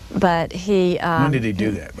 but he... when did he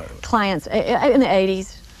do that, by the way? Clients, in the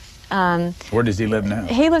 80s. Where does he live now?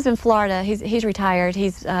 He lives in Florida. He's retired. He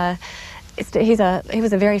was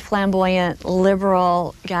a very flamboyant,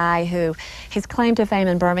 liberal guy who, his claim to fame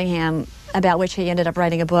in Birmingham, about which he ended up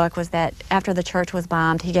writing a book, was that after the church was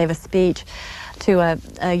bombed, he gave a speech to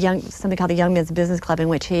something called the Young Men's Business Club, in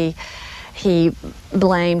which he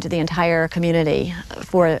blamed the entire community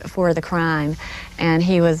for the crime, and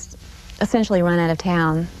he was essentially run out of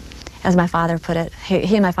town, as my father put it.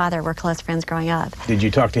 He and my father were close friends growing up. Did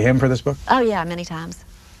you talk to him for this book? Oh yeah, many times.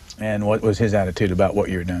 And what was his attitude about what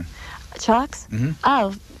you were doing? Chuck's?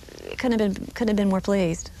 Oh, couldn't have been more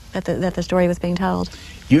pleased that the story was being told.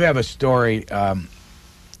 You have a story, and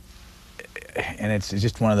it's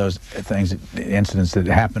just one of those things, incidents that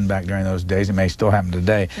happened back during those days, it may still happen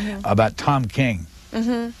today, about Tom King,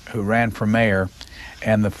 who ran for mayor,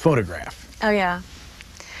 and the photograph. Oh yeah.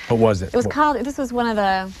 What was it? It was called, this was one of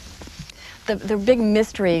the big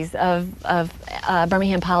mysteries of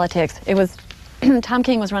Birmingham politics. It was Tom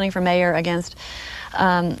King was running for mayor against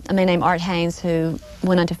a man named Art Haynes, who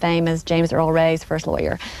went on to fame as James Earl Ray's first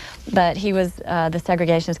lawyer. But he was the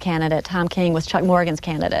segregationist candidate. Tom King was Chuck Morgan's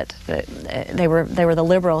candidate. They were the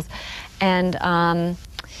liberals, and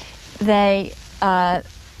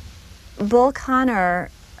Bull Connor.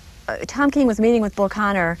 Tom King was meeting with Bull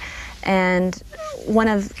Connor, and one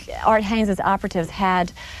of Art Haynes's operatives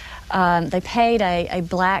had. They paid a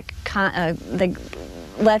black. They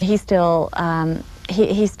left. He still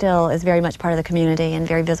is very much part of the community and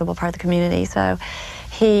very visible part of the community. So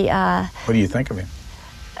he. What do you think of him?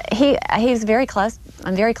 He's very close.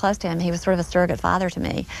 I'm very close to him. He was sort of a surrogate father to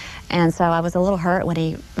me, and so I was a little hurt when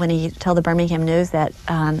he told the Birmingham News that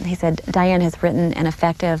he said Diane has written an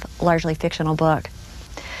effective, largely fictional book.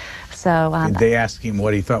 So did they ask him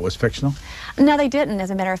what he thought was fictional? No, they didn't. As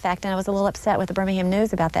a matter of fact, and I was a little upset with the Birmingham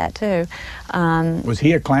News about that too. Was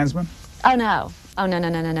he a Klansman? Oh no! Oh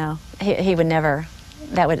no! He would never.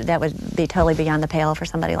 That would be totally beyond the pale for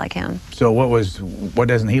somebody like him. So what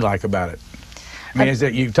doesn't he like about it? I mean, is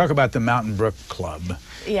that you talk about the Mountain Brook Club,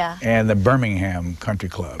 yeah, and the Birmingham Country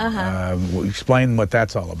Club. Explain what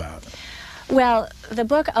that's all about. Well, the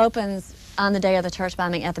book opens on the day of the church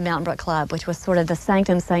bombing at the Mountain Brook Club, which was sort of the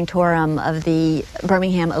sanctum sanctorum of the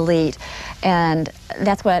Birmingham elite, and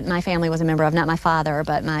that's what my family was a member of. Not my father,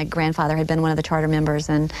 but my grandfather had been one of the charter members,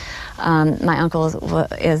 and my uncle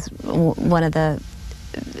is one of the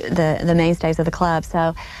mainstays of the club.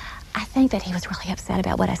 So I think that he was really upset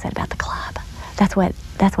about what I said about the club. That's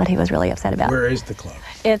what he was really upset about. Where is the club?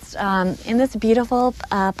 It's in this beautiful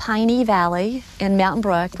piney valley in Mountain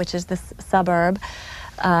Brook, which is this suburb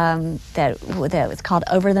that was called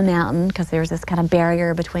Over the Mountain, because there's this kind of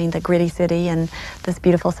barrier between the gritty city and this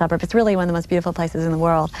beautiful suburb. It's really one of the most beautiful places in the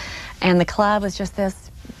world. And the club was just this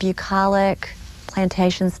bucolic,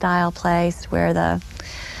 plantation-style place where the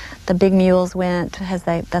big mules went,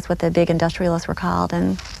 that's what the big industrialists were called,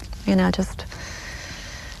 and just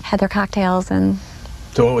had their cocktails. And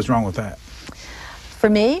so what was wrong with that? For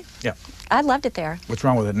me? Yeah. I loved it there. What's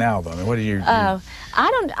wrong with it now, though? I mean, what do you? Oh,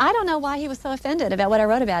 I don't know why he was so offended about what I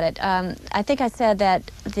wrote about it. I think I said that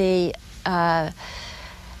the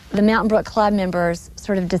Mountain Brook Club members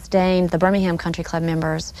sort of disdained the Birmingham Country Club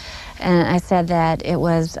members, and I said that it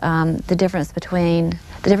was the difference between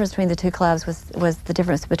the two clubs was the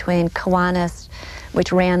difference between Kiwanis,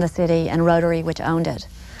 which ran the city, and Rotary, which owned it.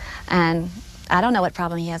 And I don't know what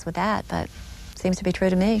problem he has with that, but it seems to be true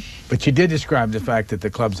to me. But you did describe the fact that the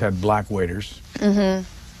clubs had black waiters. Mm-hmm.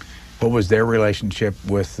 What was their relationship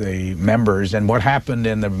with the members, and what happened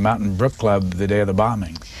in the Mountain Brook Club the day of the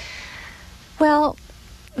bombing? Well,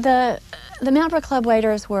 the Mountain Brook Club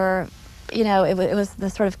waiters were, it was the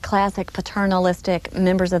sort of classic paternalistic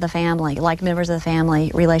members of the family, like members of the family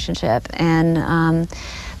relationship, and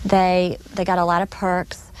they got a lot of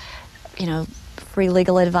perks, free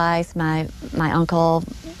legal advice. My uncle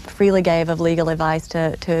freely gave of legal advice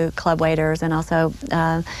to club waiters, and also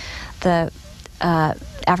the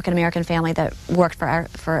African-American family that worked for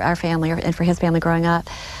our family and for his family growing up.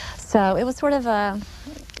 So it was sort of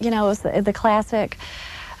it was the classic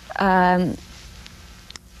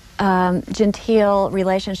genteel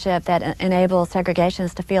relationship that enabled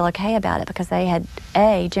segregationists to feel okay about it, because they had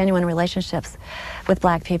genuine relationships with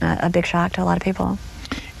black people. A big shock to a lot of people.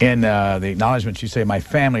 In the acknowledgments, you say, my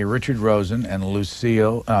family, Richard Rosen and Lucy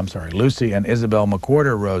and Isabel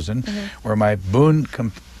McWhorter Rosen, were my boon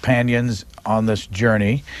companions on this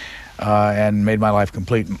journey and made my life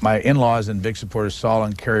complete. My in-laws and big supporters, Saul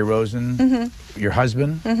and Carrie Rosen. Your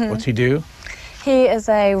husband, what's he do? He is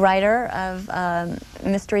a writer of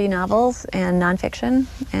mystery novels and nonfiction,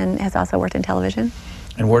 and has also worked in television.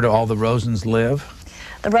 And where do all the Rosens live?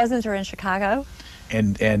 The Rosens are in Chicago.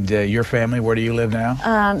 And your family, where do you live now?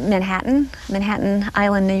 Manhattan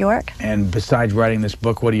Island, New York. And besides writing this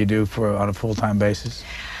book, what do you do on a full-time basis?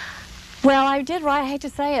 Well, I did write, I hate to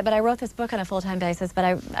say it, but I wrote this book on a full-time basis, but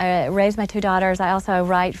I raised my two daughters. I also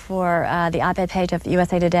write for the op-ed page of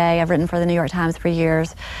USA Today. I've written for the New York Times for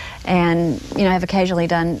years, and I've occasionally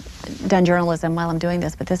done journalism while I'm doing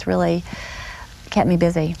this, but this really kept me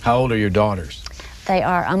busy. How old are your daughters? They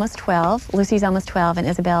are almost 12. Lucy's almost 12, and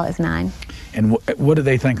Isabel is 9. And what do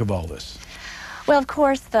they think of all this? Well, of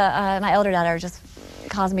course, my older daughter just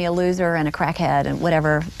calls me a loser and a crackhead and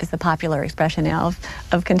whatever is the popular expression now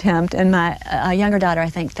of contempt. And my younger daughter, I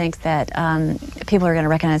think, thinks that people are going to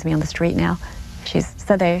recognize me on the street now.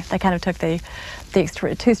 So they kind of took the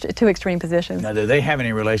two extreme positions. Now, do they have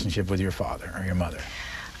any relationship with your father or your mother?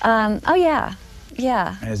 Oh, yeah.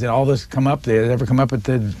 Yeah. And has all this come up? Did it ever come up at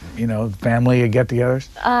the, family get-togethers?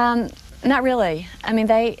 Not really. I mean,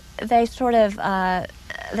 they sort of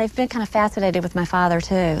they've been kind of fascinated with my father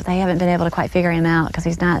too. They haven't been able to quite figure him out because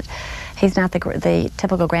he's not the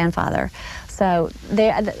typical grandfather. So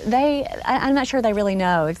I'm not sure they really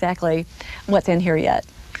know exactly what's in here yet.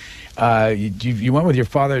 You went with your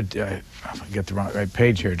father, I get the right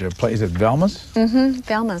page here, to play, is it Velma's? Mm-hmm,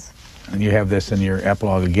 Velma's. And you have this in your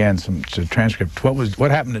epilogue again, some transcript.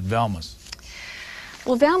 What happened at Velma's?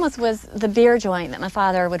 Well, Velma's was the beer joint that my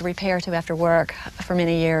father would repair to after work for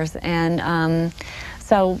many years. And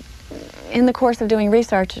so in the course of doing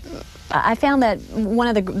research, I found that one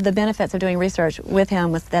of the benefits of doing research with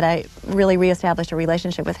him was that I really reestablished a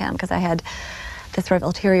relationship with him, because I had this sort of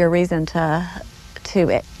ulterior reason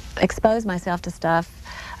to expose myself to stuff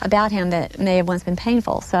about him that may have once been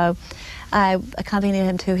painful. So I accompanied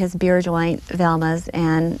him to his beer joint, Velma's,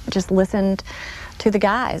 and just listened to the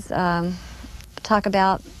guys talk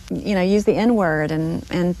about, use the N-word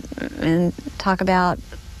and talk about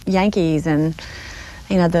Yankees and,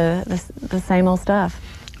 the same old stuff.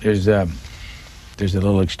 There's a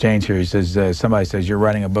little exchange here. He says, somebody says, you're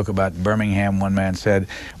writing a book about Birmingham. One man said,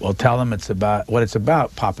 well, tell them it's about what it's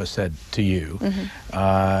about, Papa said to you.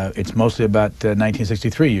 Mm-hmm. It's mostly about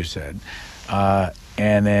 1963, you said.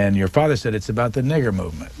 And then your father said it's about the nigger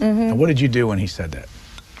movement. Mm-hmm. And what did you do when he said that?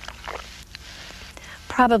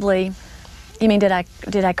 Probably, you mean, did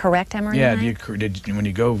I correct him or anything? Yeah, when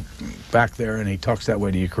you go back there and he talks that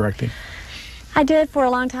way, do you correct him? I did for a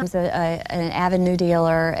long time. I was an avid New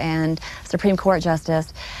Dealer and Supreme Court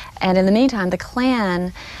Justice. And in the meantime, the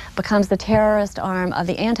Klan becomes the terrorist arm of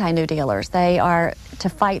the anti-New Dealers. They are to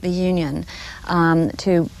fight the Union,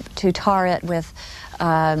 to tar it with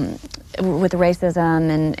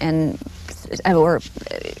racism or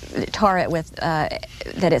tar it with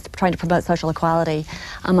that it's trying to promote social equality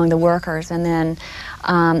among the workers. And then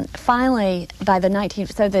finally, by the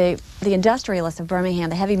the industrialists of Birmingham,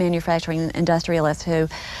 the heavy manufacturing industrialists who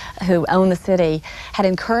owned the city, had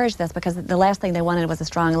encouraged this, because the last thing they wanted was a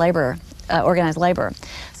strong organized labor.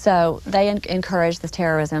 So they encouraged this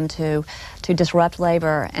terrorism to disrupt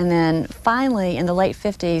labor. And then finally, in the late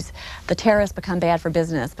 50s, the terrorists become bad for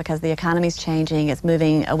business because the economy's changing. It's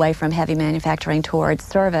moving away from heavy manufacturing towards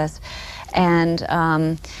service. And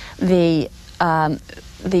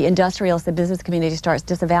the industrialists, the business community, starts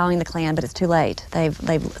disavowing the Klan, but it's too late. They've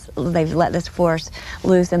let this force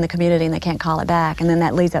loose in the community, and they can't call it back. And then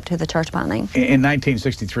that leads up to the church bombing. In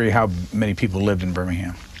 1963, how many people lived in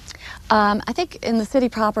Birmingham? I think in the city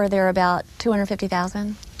proper, there are about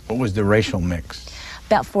 250,000. What was the racial mix?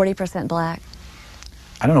 About 40% black.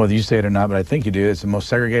 I don't know whether you say it or not, but I think you do. It's the most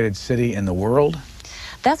segregated city in the world.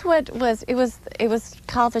 That's what it was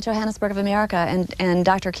called the Johannesburg of America, and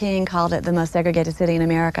Dr. King called it the most segregated city in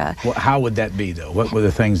America. Well, how would that be, though? What were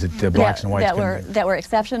the things that blacks and whites that were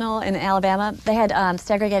exceptional in Alabama? They had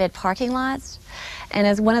segregated parking lots, and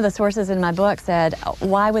as one of the sources in my book said,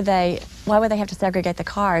 why would they have to segregate the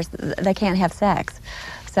cars? They can't have sex,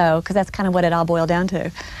 because that's kind of what it all boiled down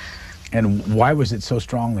to. And why was it so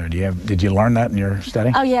strong there? Did you learn that in your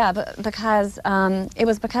study? Oh yeah, because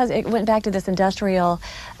it went back to this industrial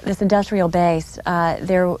base.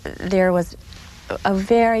 There was a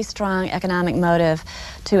very strong economic motive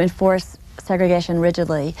to enforce segregation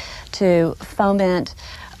rigidly, to foment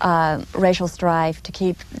racial strife, to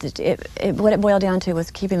keep what it boiled down to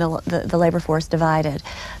was keeping the labor force divided,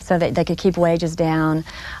 so that they could keep wages down.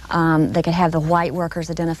 They could have the white workers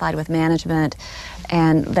identified with management,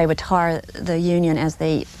 and they would tar the union as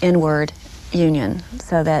the N-word union,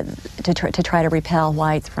 so that to try to repel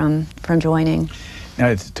whites from joining. Now,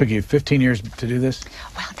 it took you 15 years to do this?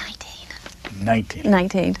 Well, 19.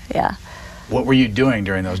 19, yeah. What were you doing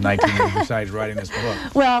during those 19 years besides writing this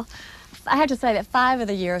book? Well, I have to say that 5 of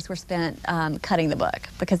the years were spent cutting the book,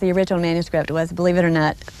 because the original manuscript was, believe it or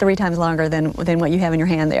not, 3 times longer than what you have in your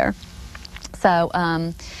hand there. So.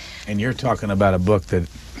 And you're talking about a book that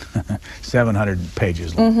 700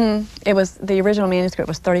 pages long. Mm-hmm. The original manuscript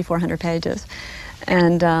was 3,400 pages,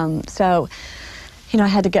 and so. I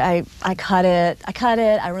had to go. I cut it.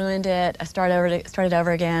 I ruined it. I started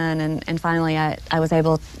over again, and finally I was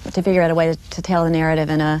able to figure out a way to tell the narrative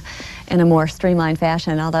in a more streamlined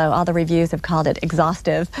fashion. Although all the reviews have called it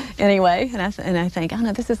exhaustive, anyway. And I think, oh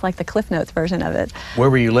no, this is like the Cliff Notes version of it. Where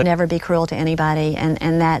were you living? Never be cruel to anybody,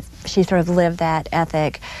 and that she sort of lived that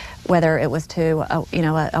ethic, whether it was to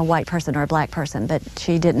a white person or a black person. But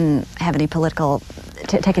she didn't have any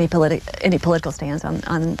take any political stance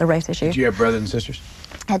on the race issue. Did you have brothers and sisters?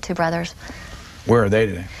 I had 2 brothers. Where are they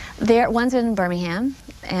today? One's in Birmingham,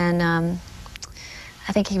 and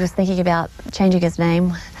I think he was thinking about changing his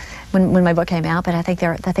name when my book came out, but I think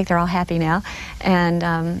they're all happy now, and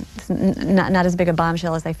it's not as big a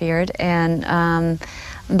bombshell as they feared. And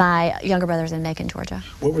my younger brother's in Macon, Georgia.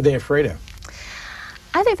 What were they afraid of?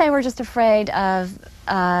 I think they were just afraid of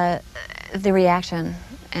the reaction,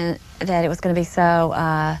 and that it was going to be so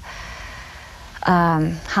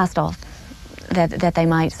hostile that they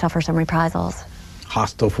might suffer some reprisals.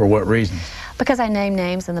 Hostile for what reason? Because I name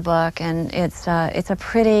names in the book, and it's a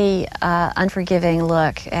pretty unforgiving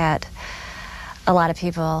look at a lot of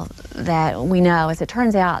people that we know. As it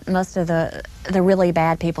turns out, most of the really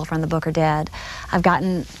bad people from the book are dead. I've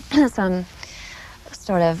gotten some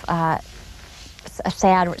sort of a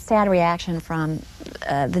sad reaction from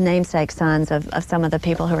the namesake sons of some of the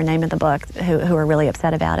people who are named in the book who are really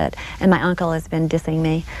upset about it. And my uncle has been dissing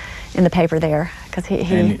me in the paper there, because he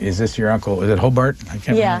And is this your uncle? Is it Hobart? I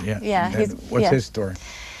can't remember. Yeah. What's his story?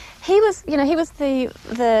 He was, he was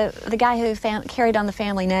the guy who carried on the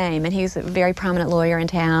family name, and he was a very prominent lawyer in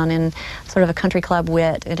town, and sort of a country club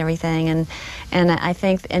wit and everything. And I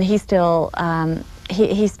think, and he still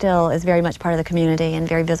is very much part of the community, and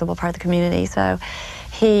very visible part of the community. So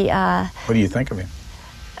he. What do you think of him?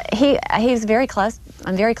 He's very close.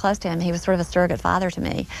 I'm very close to him. He was sort of a surrogate father to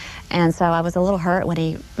me, and so I was a little hurt when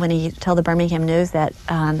he told the Birmingham News that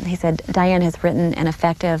he said Diane has written an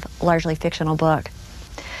effective, largely fictional book.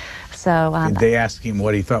 So did they ask him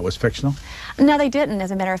what he thought was fictional? No, they didn't. As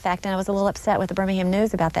a matter of fact, and I was a little upset with the Birmingham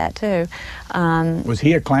News about that too. Was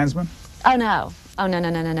he a Klansman? Oh no! Oh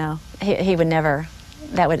no! He would never.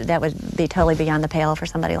 That would be totally beyond the pale for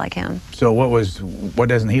somebody like him. So what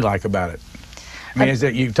doesn't he like about it? I mean, is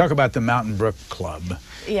that you talk about the Mountain Brook Club,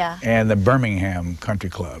 yeah, and the Birmingham Country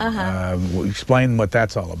Club. Explain what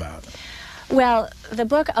that's all about. Well, the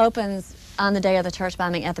book opens on the day of the church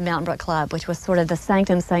bombing at the Mountain Brook Club, which was sort of the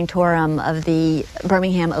sanctum sanctorum of the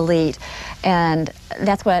Birmingham elite, and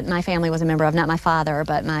that's what my family was a member of. Not my father,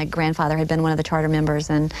 but my grandfather had been one of the charter members,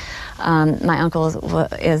 and my uncle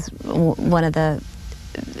is one of the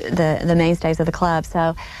mainstays of the club.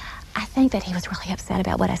 So I think that he was really upset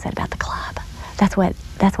about what I said about the club. That's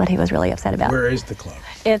what he was really upset about. Where is the club?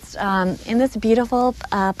 It's in this beautiful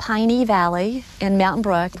piney valley in Mountain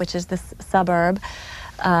Brook, which is this suburb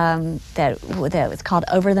that was called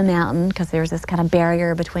Over the Mountain, because there's this kind of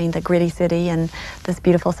barrier between the gritty city and this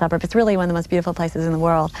beautiful suburb. It's really one of the most beautiful places in the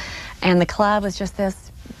world. And the club was just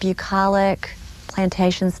this bucolic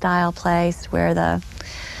plantation-style place where the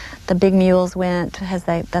big mules went. I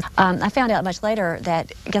found out much later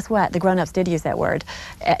that, guess what, the grown-ups did use that word,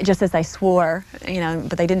 just as they swore,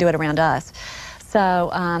 but they didn't do it around us. So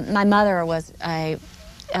my mother was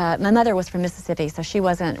from Mississippi, so she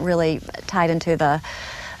wasn't really tied into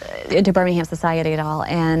Birmingham society at all,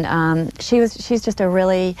 and she's just a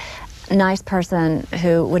really nice person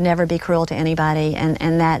who would never be cruel to anybody,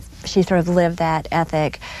 and that she sort of lived that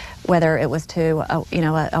ethic, whether it was to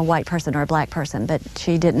a white person or a black person, but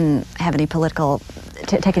she didn't have any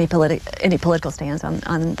take any political stance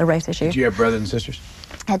on the race issue. Did you have brothers and sisters?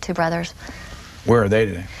 I had two brothers. Where are they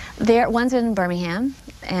today? One's in Birmingham,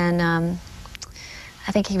 and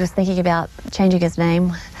I think he was thinking about changing his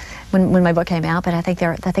name when my book came out, but I think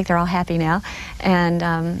they're all happy now,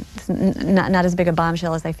 and it's not as big a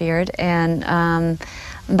bombshell as they feared. And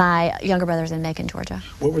my younger brother's in Macon, Georgia.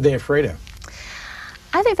 What were they afraid of?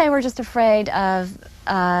 I think they were just afraid of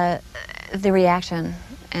the reaction,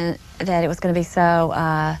 and that it was going to be so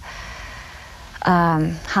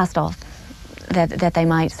hostile that they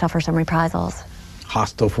might suffer some reprisals.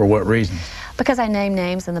 Hostile for what reason? Because I name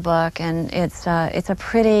names in the book, and it's a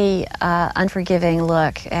pretty unforgiving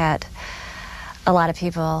look at a lot of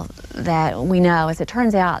people that we know. As it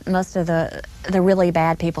turns out, most of the really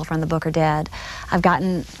bad people from the book are dead. I've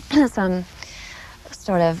gotten some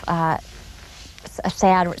sort of a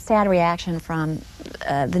sad reaction from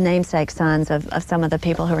the namesake sons of some of the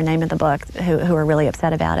people who are named in the book who are really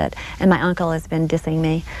upset about it. And my uncle has been dissing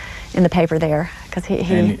me in the paper there, because he.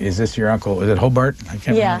 And is this your uncle? Is it Hobart? I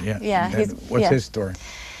can't remember. Yeah. What's his story?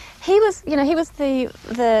 He was, he was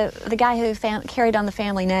the guy who carried on the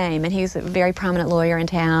family name, and he was a very prominent lawyer in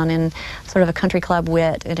town, and sort of a country club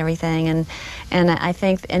wit and everything. And I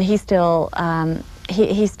think, and he still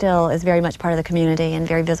is very much part of the community, and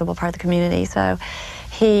very visible part of the community. So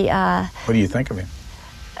he. What do you think of him?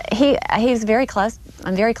 He's very close.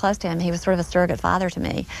 I'm very close to him. He was sort of a surrogate father to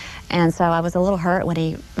me, and so I was a little hurt when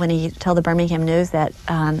he told the Birmingham News that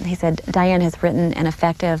he said Diane has written an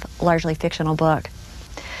effective, largely fictional book.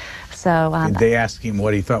 So did they ask him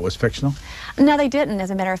what he thought was fictional? No, they didn't. As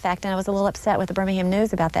a matter of fact, and I was a little upset with the Birmingham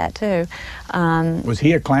News about that too. Was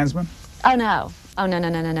he a Klansman? Oh no! Oh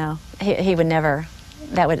no! He would never.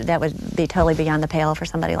 that would be totally beyond the pale for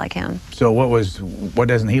somebody like him. So what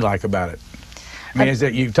doesn't he like about it? I mean, is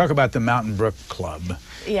that you talk about the Mountain Brook Club,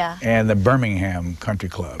 yeah, and the Birmingham Country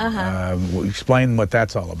Club. Explain what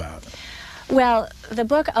that's all about. Well, the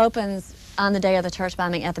book opens on the day of the church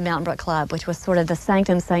bombing at the Mountain Brook Club, which was sort of the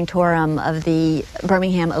sanctum sanctorum of the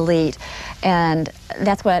Birmingham elite. And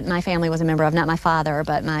that's what my family was a member of, not my father,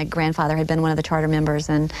 but my grandfather had been one of the charter members,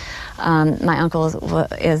 and my uncle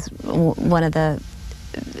is one of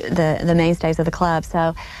the mainstays of the club.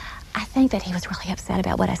 So I think that he was really upset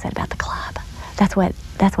about what I said about the club.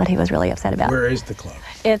 That's what he was really upset about. Where is the club?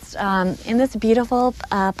 It's in this beautiful,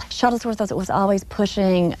 Shuttlesworth was always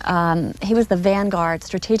pushing, he was the vanguard,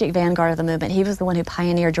 strategic vanguard of the movement. He was the one who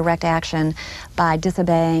pioneered direct action by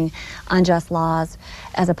disobeying unjust laws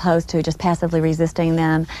as opposed to just passively resisting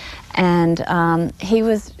them. And he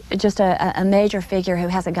was just a major figure who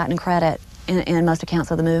hasn't gotten credit in most accounts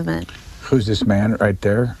of the movement. Who's this man right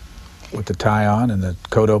there with the tie on and the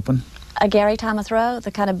coat open? Gary Thomas Rowe,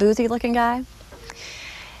 the kind of boozy looking guy.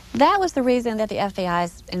 That was the reason that the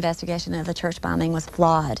FBI's investigation of the church bombing was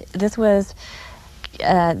flawed. This was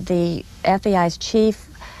the FBI's chief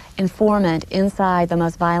informant inside the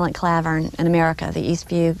most violent clavern in America, the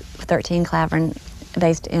Eastview 13 clavern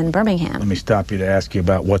based in Birmingham. Let me stop you to ask you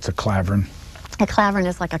about what's a clavern. A clavern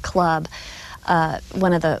is like a club,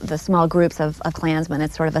 one of the small groups of Klansmen.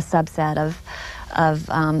 It's sort of a subset of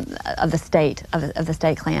the state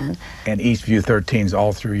Klan. And Eastview 13 is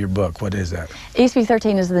all through your book. What is that? Eastview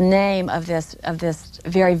 13 is the name of this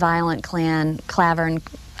very violent clan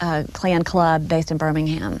club based in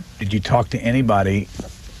Birmingham. Did you talk to anybody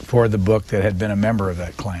for the book that had been a member of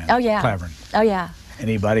that clan? Oh yeah. Clavern. Oh yeah.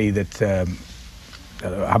 Anybody that?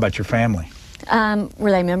 How about your family?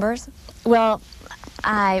 Were they members? Well,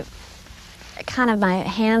 my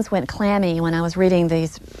hands went clammy when I was reading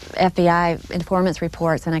these FBI informants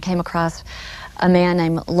reports, and I came across a man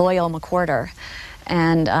named Loyal McWhorter,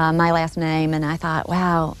 and my last name, and I thought,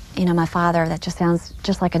 wow, my father, that just sounds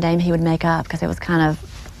just like a name he would make up, because it was kind of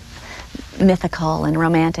mythical and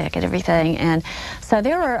romantic and everything. And so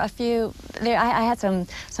there were a few, I had some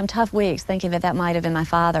tough weeks thinking that might have been my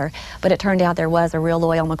father, but it turned out there was a real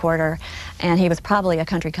Loyal McWhorter, and he was probably a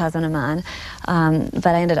country cousin of mine. But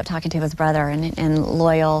I ended up talking to his brother, and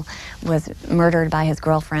Loyal was murdered by his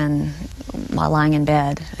girlfriend while lying in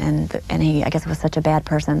bed, and he, I guess, was such a bad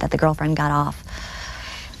person that the girlfriend got off.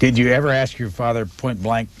 Did you ever ask your father point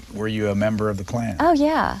blank, were you a member of the Klan? Oh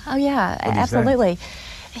yeah, absolutely.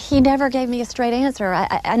 He never gave me a straight answer.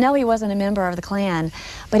 I know he wasn't a member of the Klan,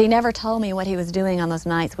 but he never told me what he was doing on those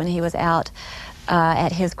nights when he was out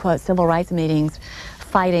at his, quote, civil rights meetings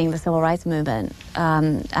fighting the civil rights movement.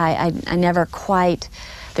 I never quite,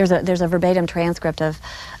 there's a verbatim transcript of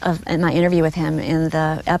my interview with him in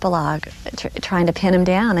the epilogue, trying to pin him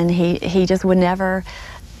down, and he just would never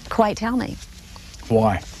quite tell me.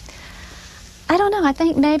 Why? I don't know. I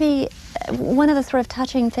think maybe one of the sort of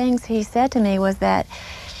touching things he said to me was that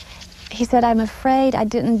he said, I'm afraid I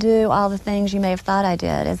didn't do all the things you may have thought I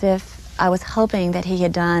did, as if I was hoping that he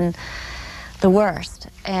had done the worst.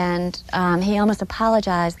 And he almost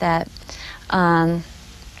apologized that,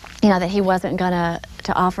 that he wasn't going to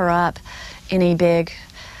offer up any big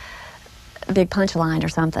punchline or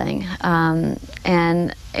something.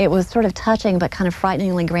 And it was sort of touching but kind of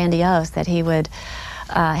frighteningly grandiose that he would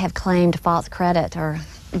have claimed false credit or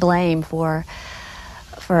blame for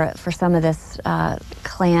some of this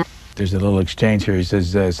Klan. There's a little exchange here. He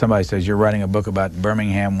says, somebody says, you're writing a book about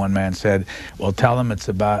Birmingham. One man said, well, tell them it's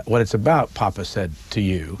about what it's about, Papa said to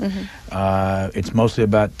you. It's mostly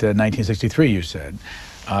about 1963, you said.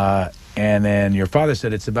 And then your father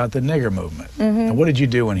said it's about the nigger movement. And what did you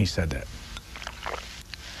do when he said that?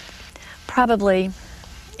 Probably,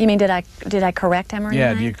 you mean, did I correct him or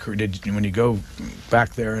anything? Yeah, when you go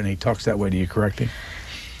back there and he talks that way, do you correct him?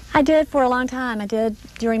 I did for a long time. I did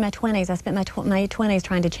during my 20s. I spent my 20s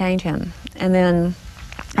trying to change him. And then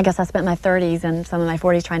I guess I spent my 30s and some of my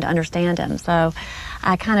 40s trying to understand him. So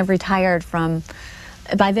I kind of retired from,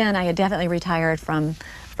 by then I had definitely retired from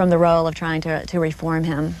the role of trying to reform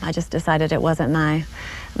him. I just decided it wasn't my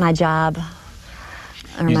job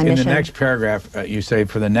or my mission. In the next paragraph, you say,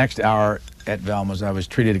 for the next hour at Velma's, I was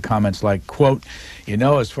treated to comments like, quote,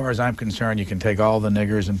 as far as I'm concerned, you can take all the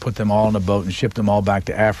niggers and put them all in a boat and ship them all back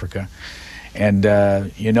to Africa. And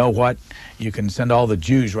you know what? You can send all the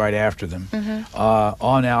Jews right after them.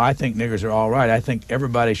 Now, I think niggers are all right. I think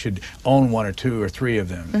everybody should own one or two or three of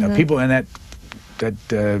them. Now, people in that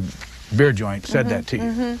beer joint said that to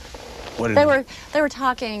you. What did they were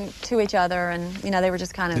talking to each other, and they were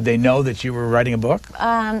just kind of. Did they know that you were writing a book?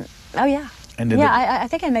 Oh yeah. And I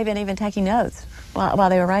think I may have been even taking notes while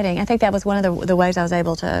they were writing. I think that was one of the ways I was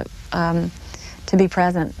able to be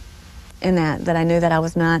present in that I knew that I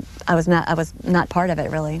was not part of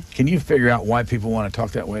it, really. Can you figure out why people want to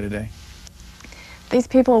talk that way today? These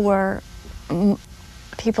people were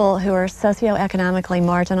people who are socioeconomically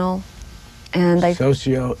marginal, and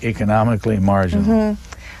socioeconomically marginal.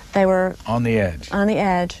 Mm-hmm. They were on the edge. On the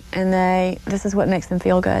edge, and this is what makes them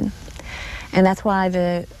feel good, and that's why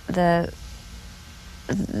the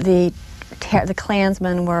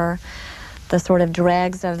Klansmen were the sort of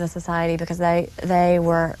dregs of the society, because they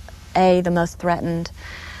were the most threatened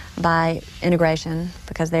by integration,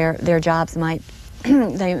 because their jobs might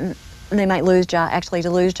they might lose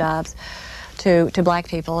jobs to black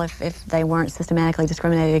people if they weren't systematically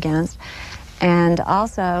discriminated against, and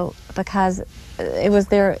also because it was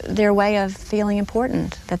their way of feeling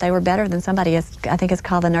important, that they were better than somebody. I think it's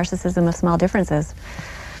called the narcissism of small differences.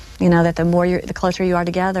 You know, that the closer you are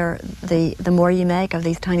together, the more you make of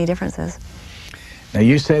these tiny differences. Now,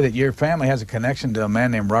 you say that your family has a connection to a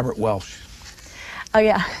man named Robert Welch. Oh,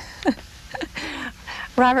 yeah.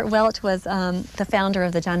 Robert Welch was the founder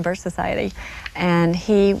of the John Birch Society, and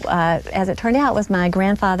he, as it turned out, was my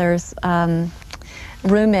grandfather's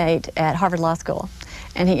roommate at Harvard Law School,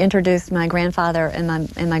 and he introduced my grandfather and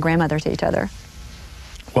my grandmother to each other.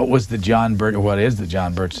 What was the John Birch, or what is the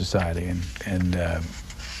John Birch Society?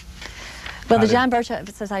 Well, the John Birch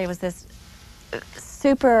Society was this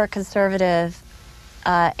super conservative,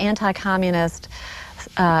 anti-communist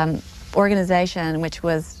organization, which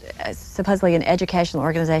was supposedly an educational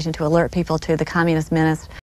organization to alert people to the communist menace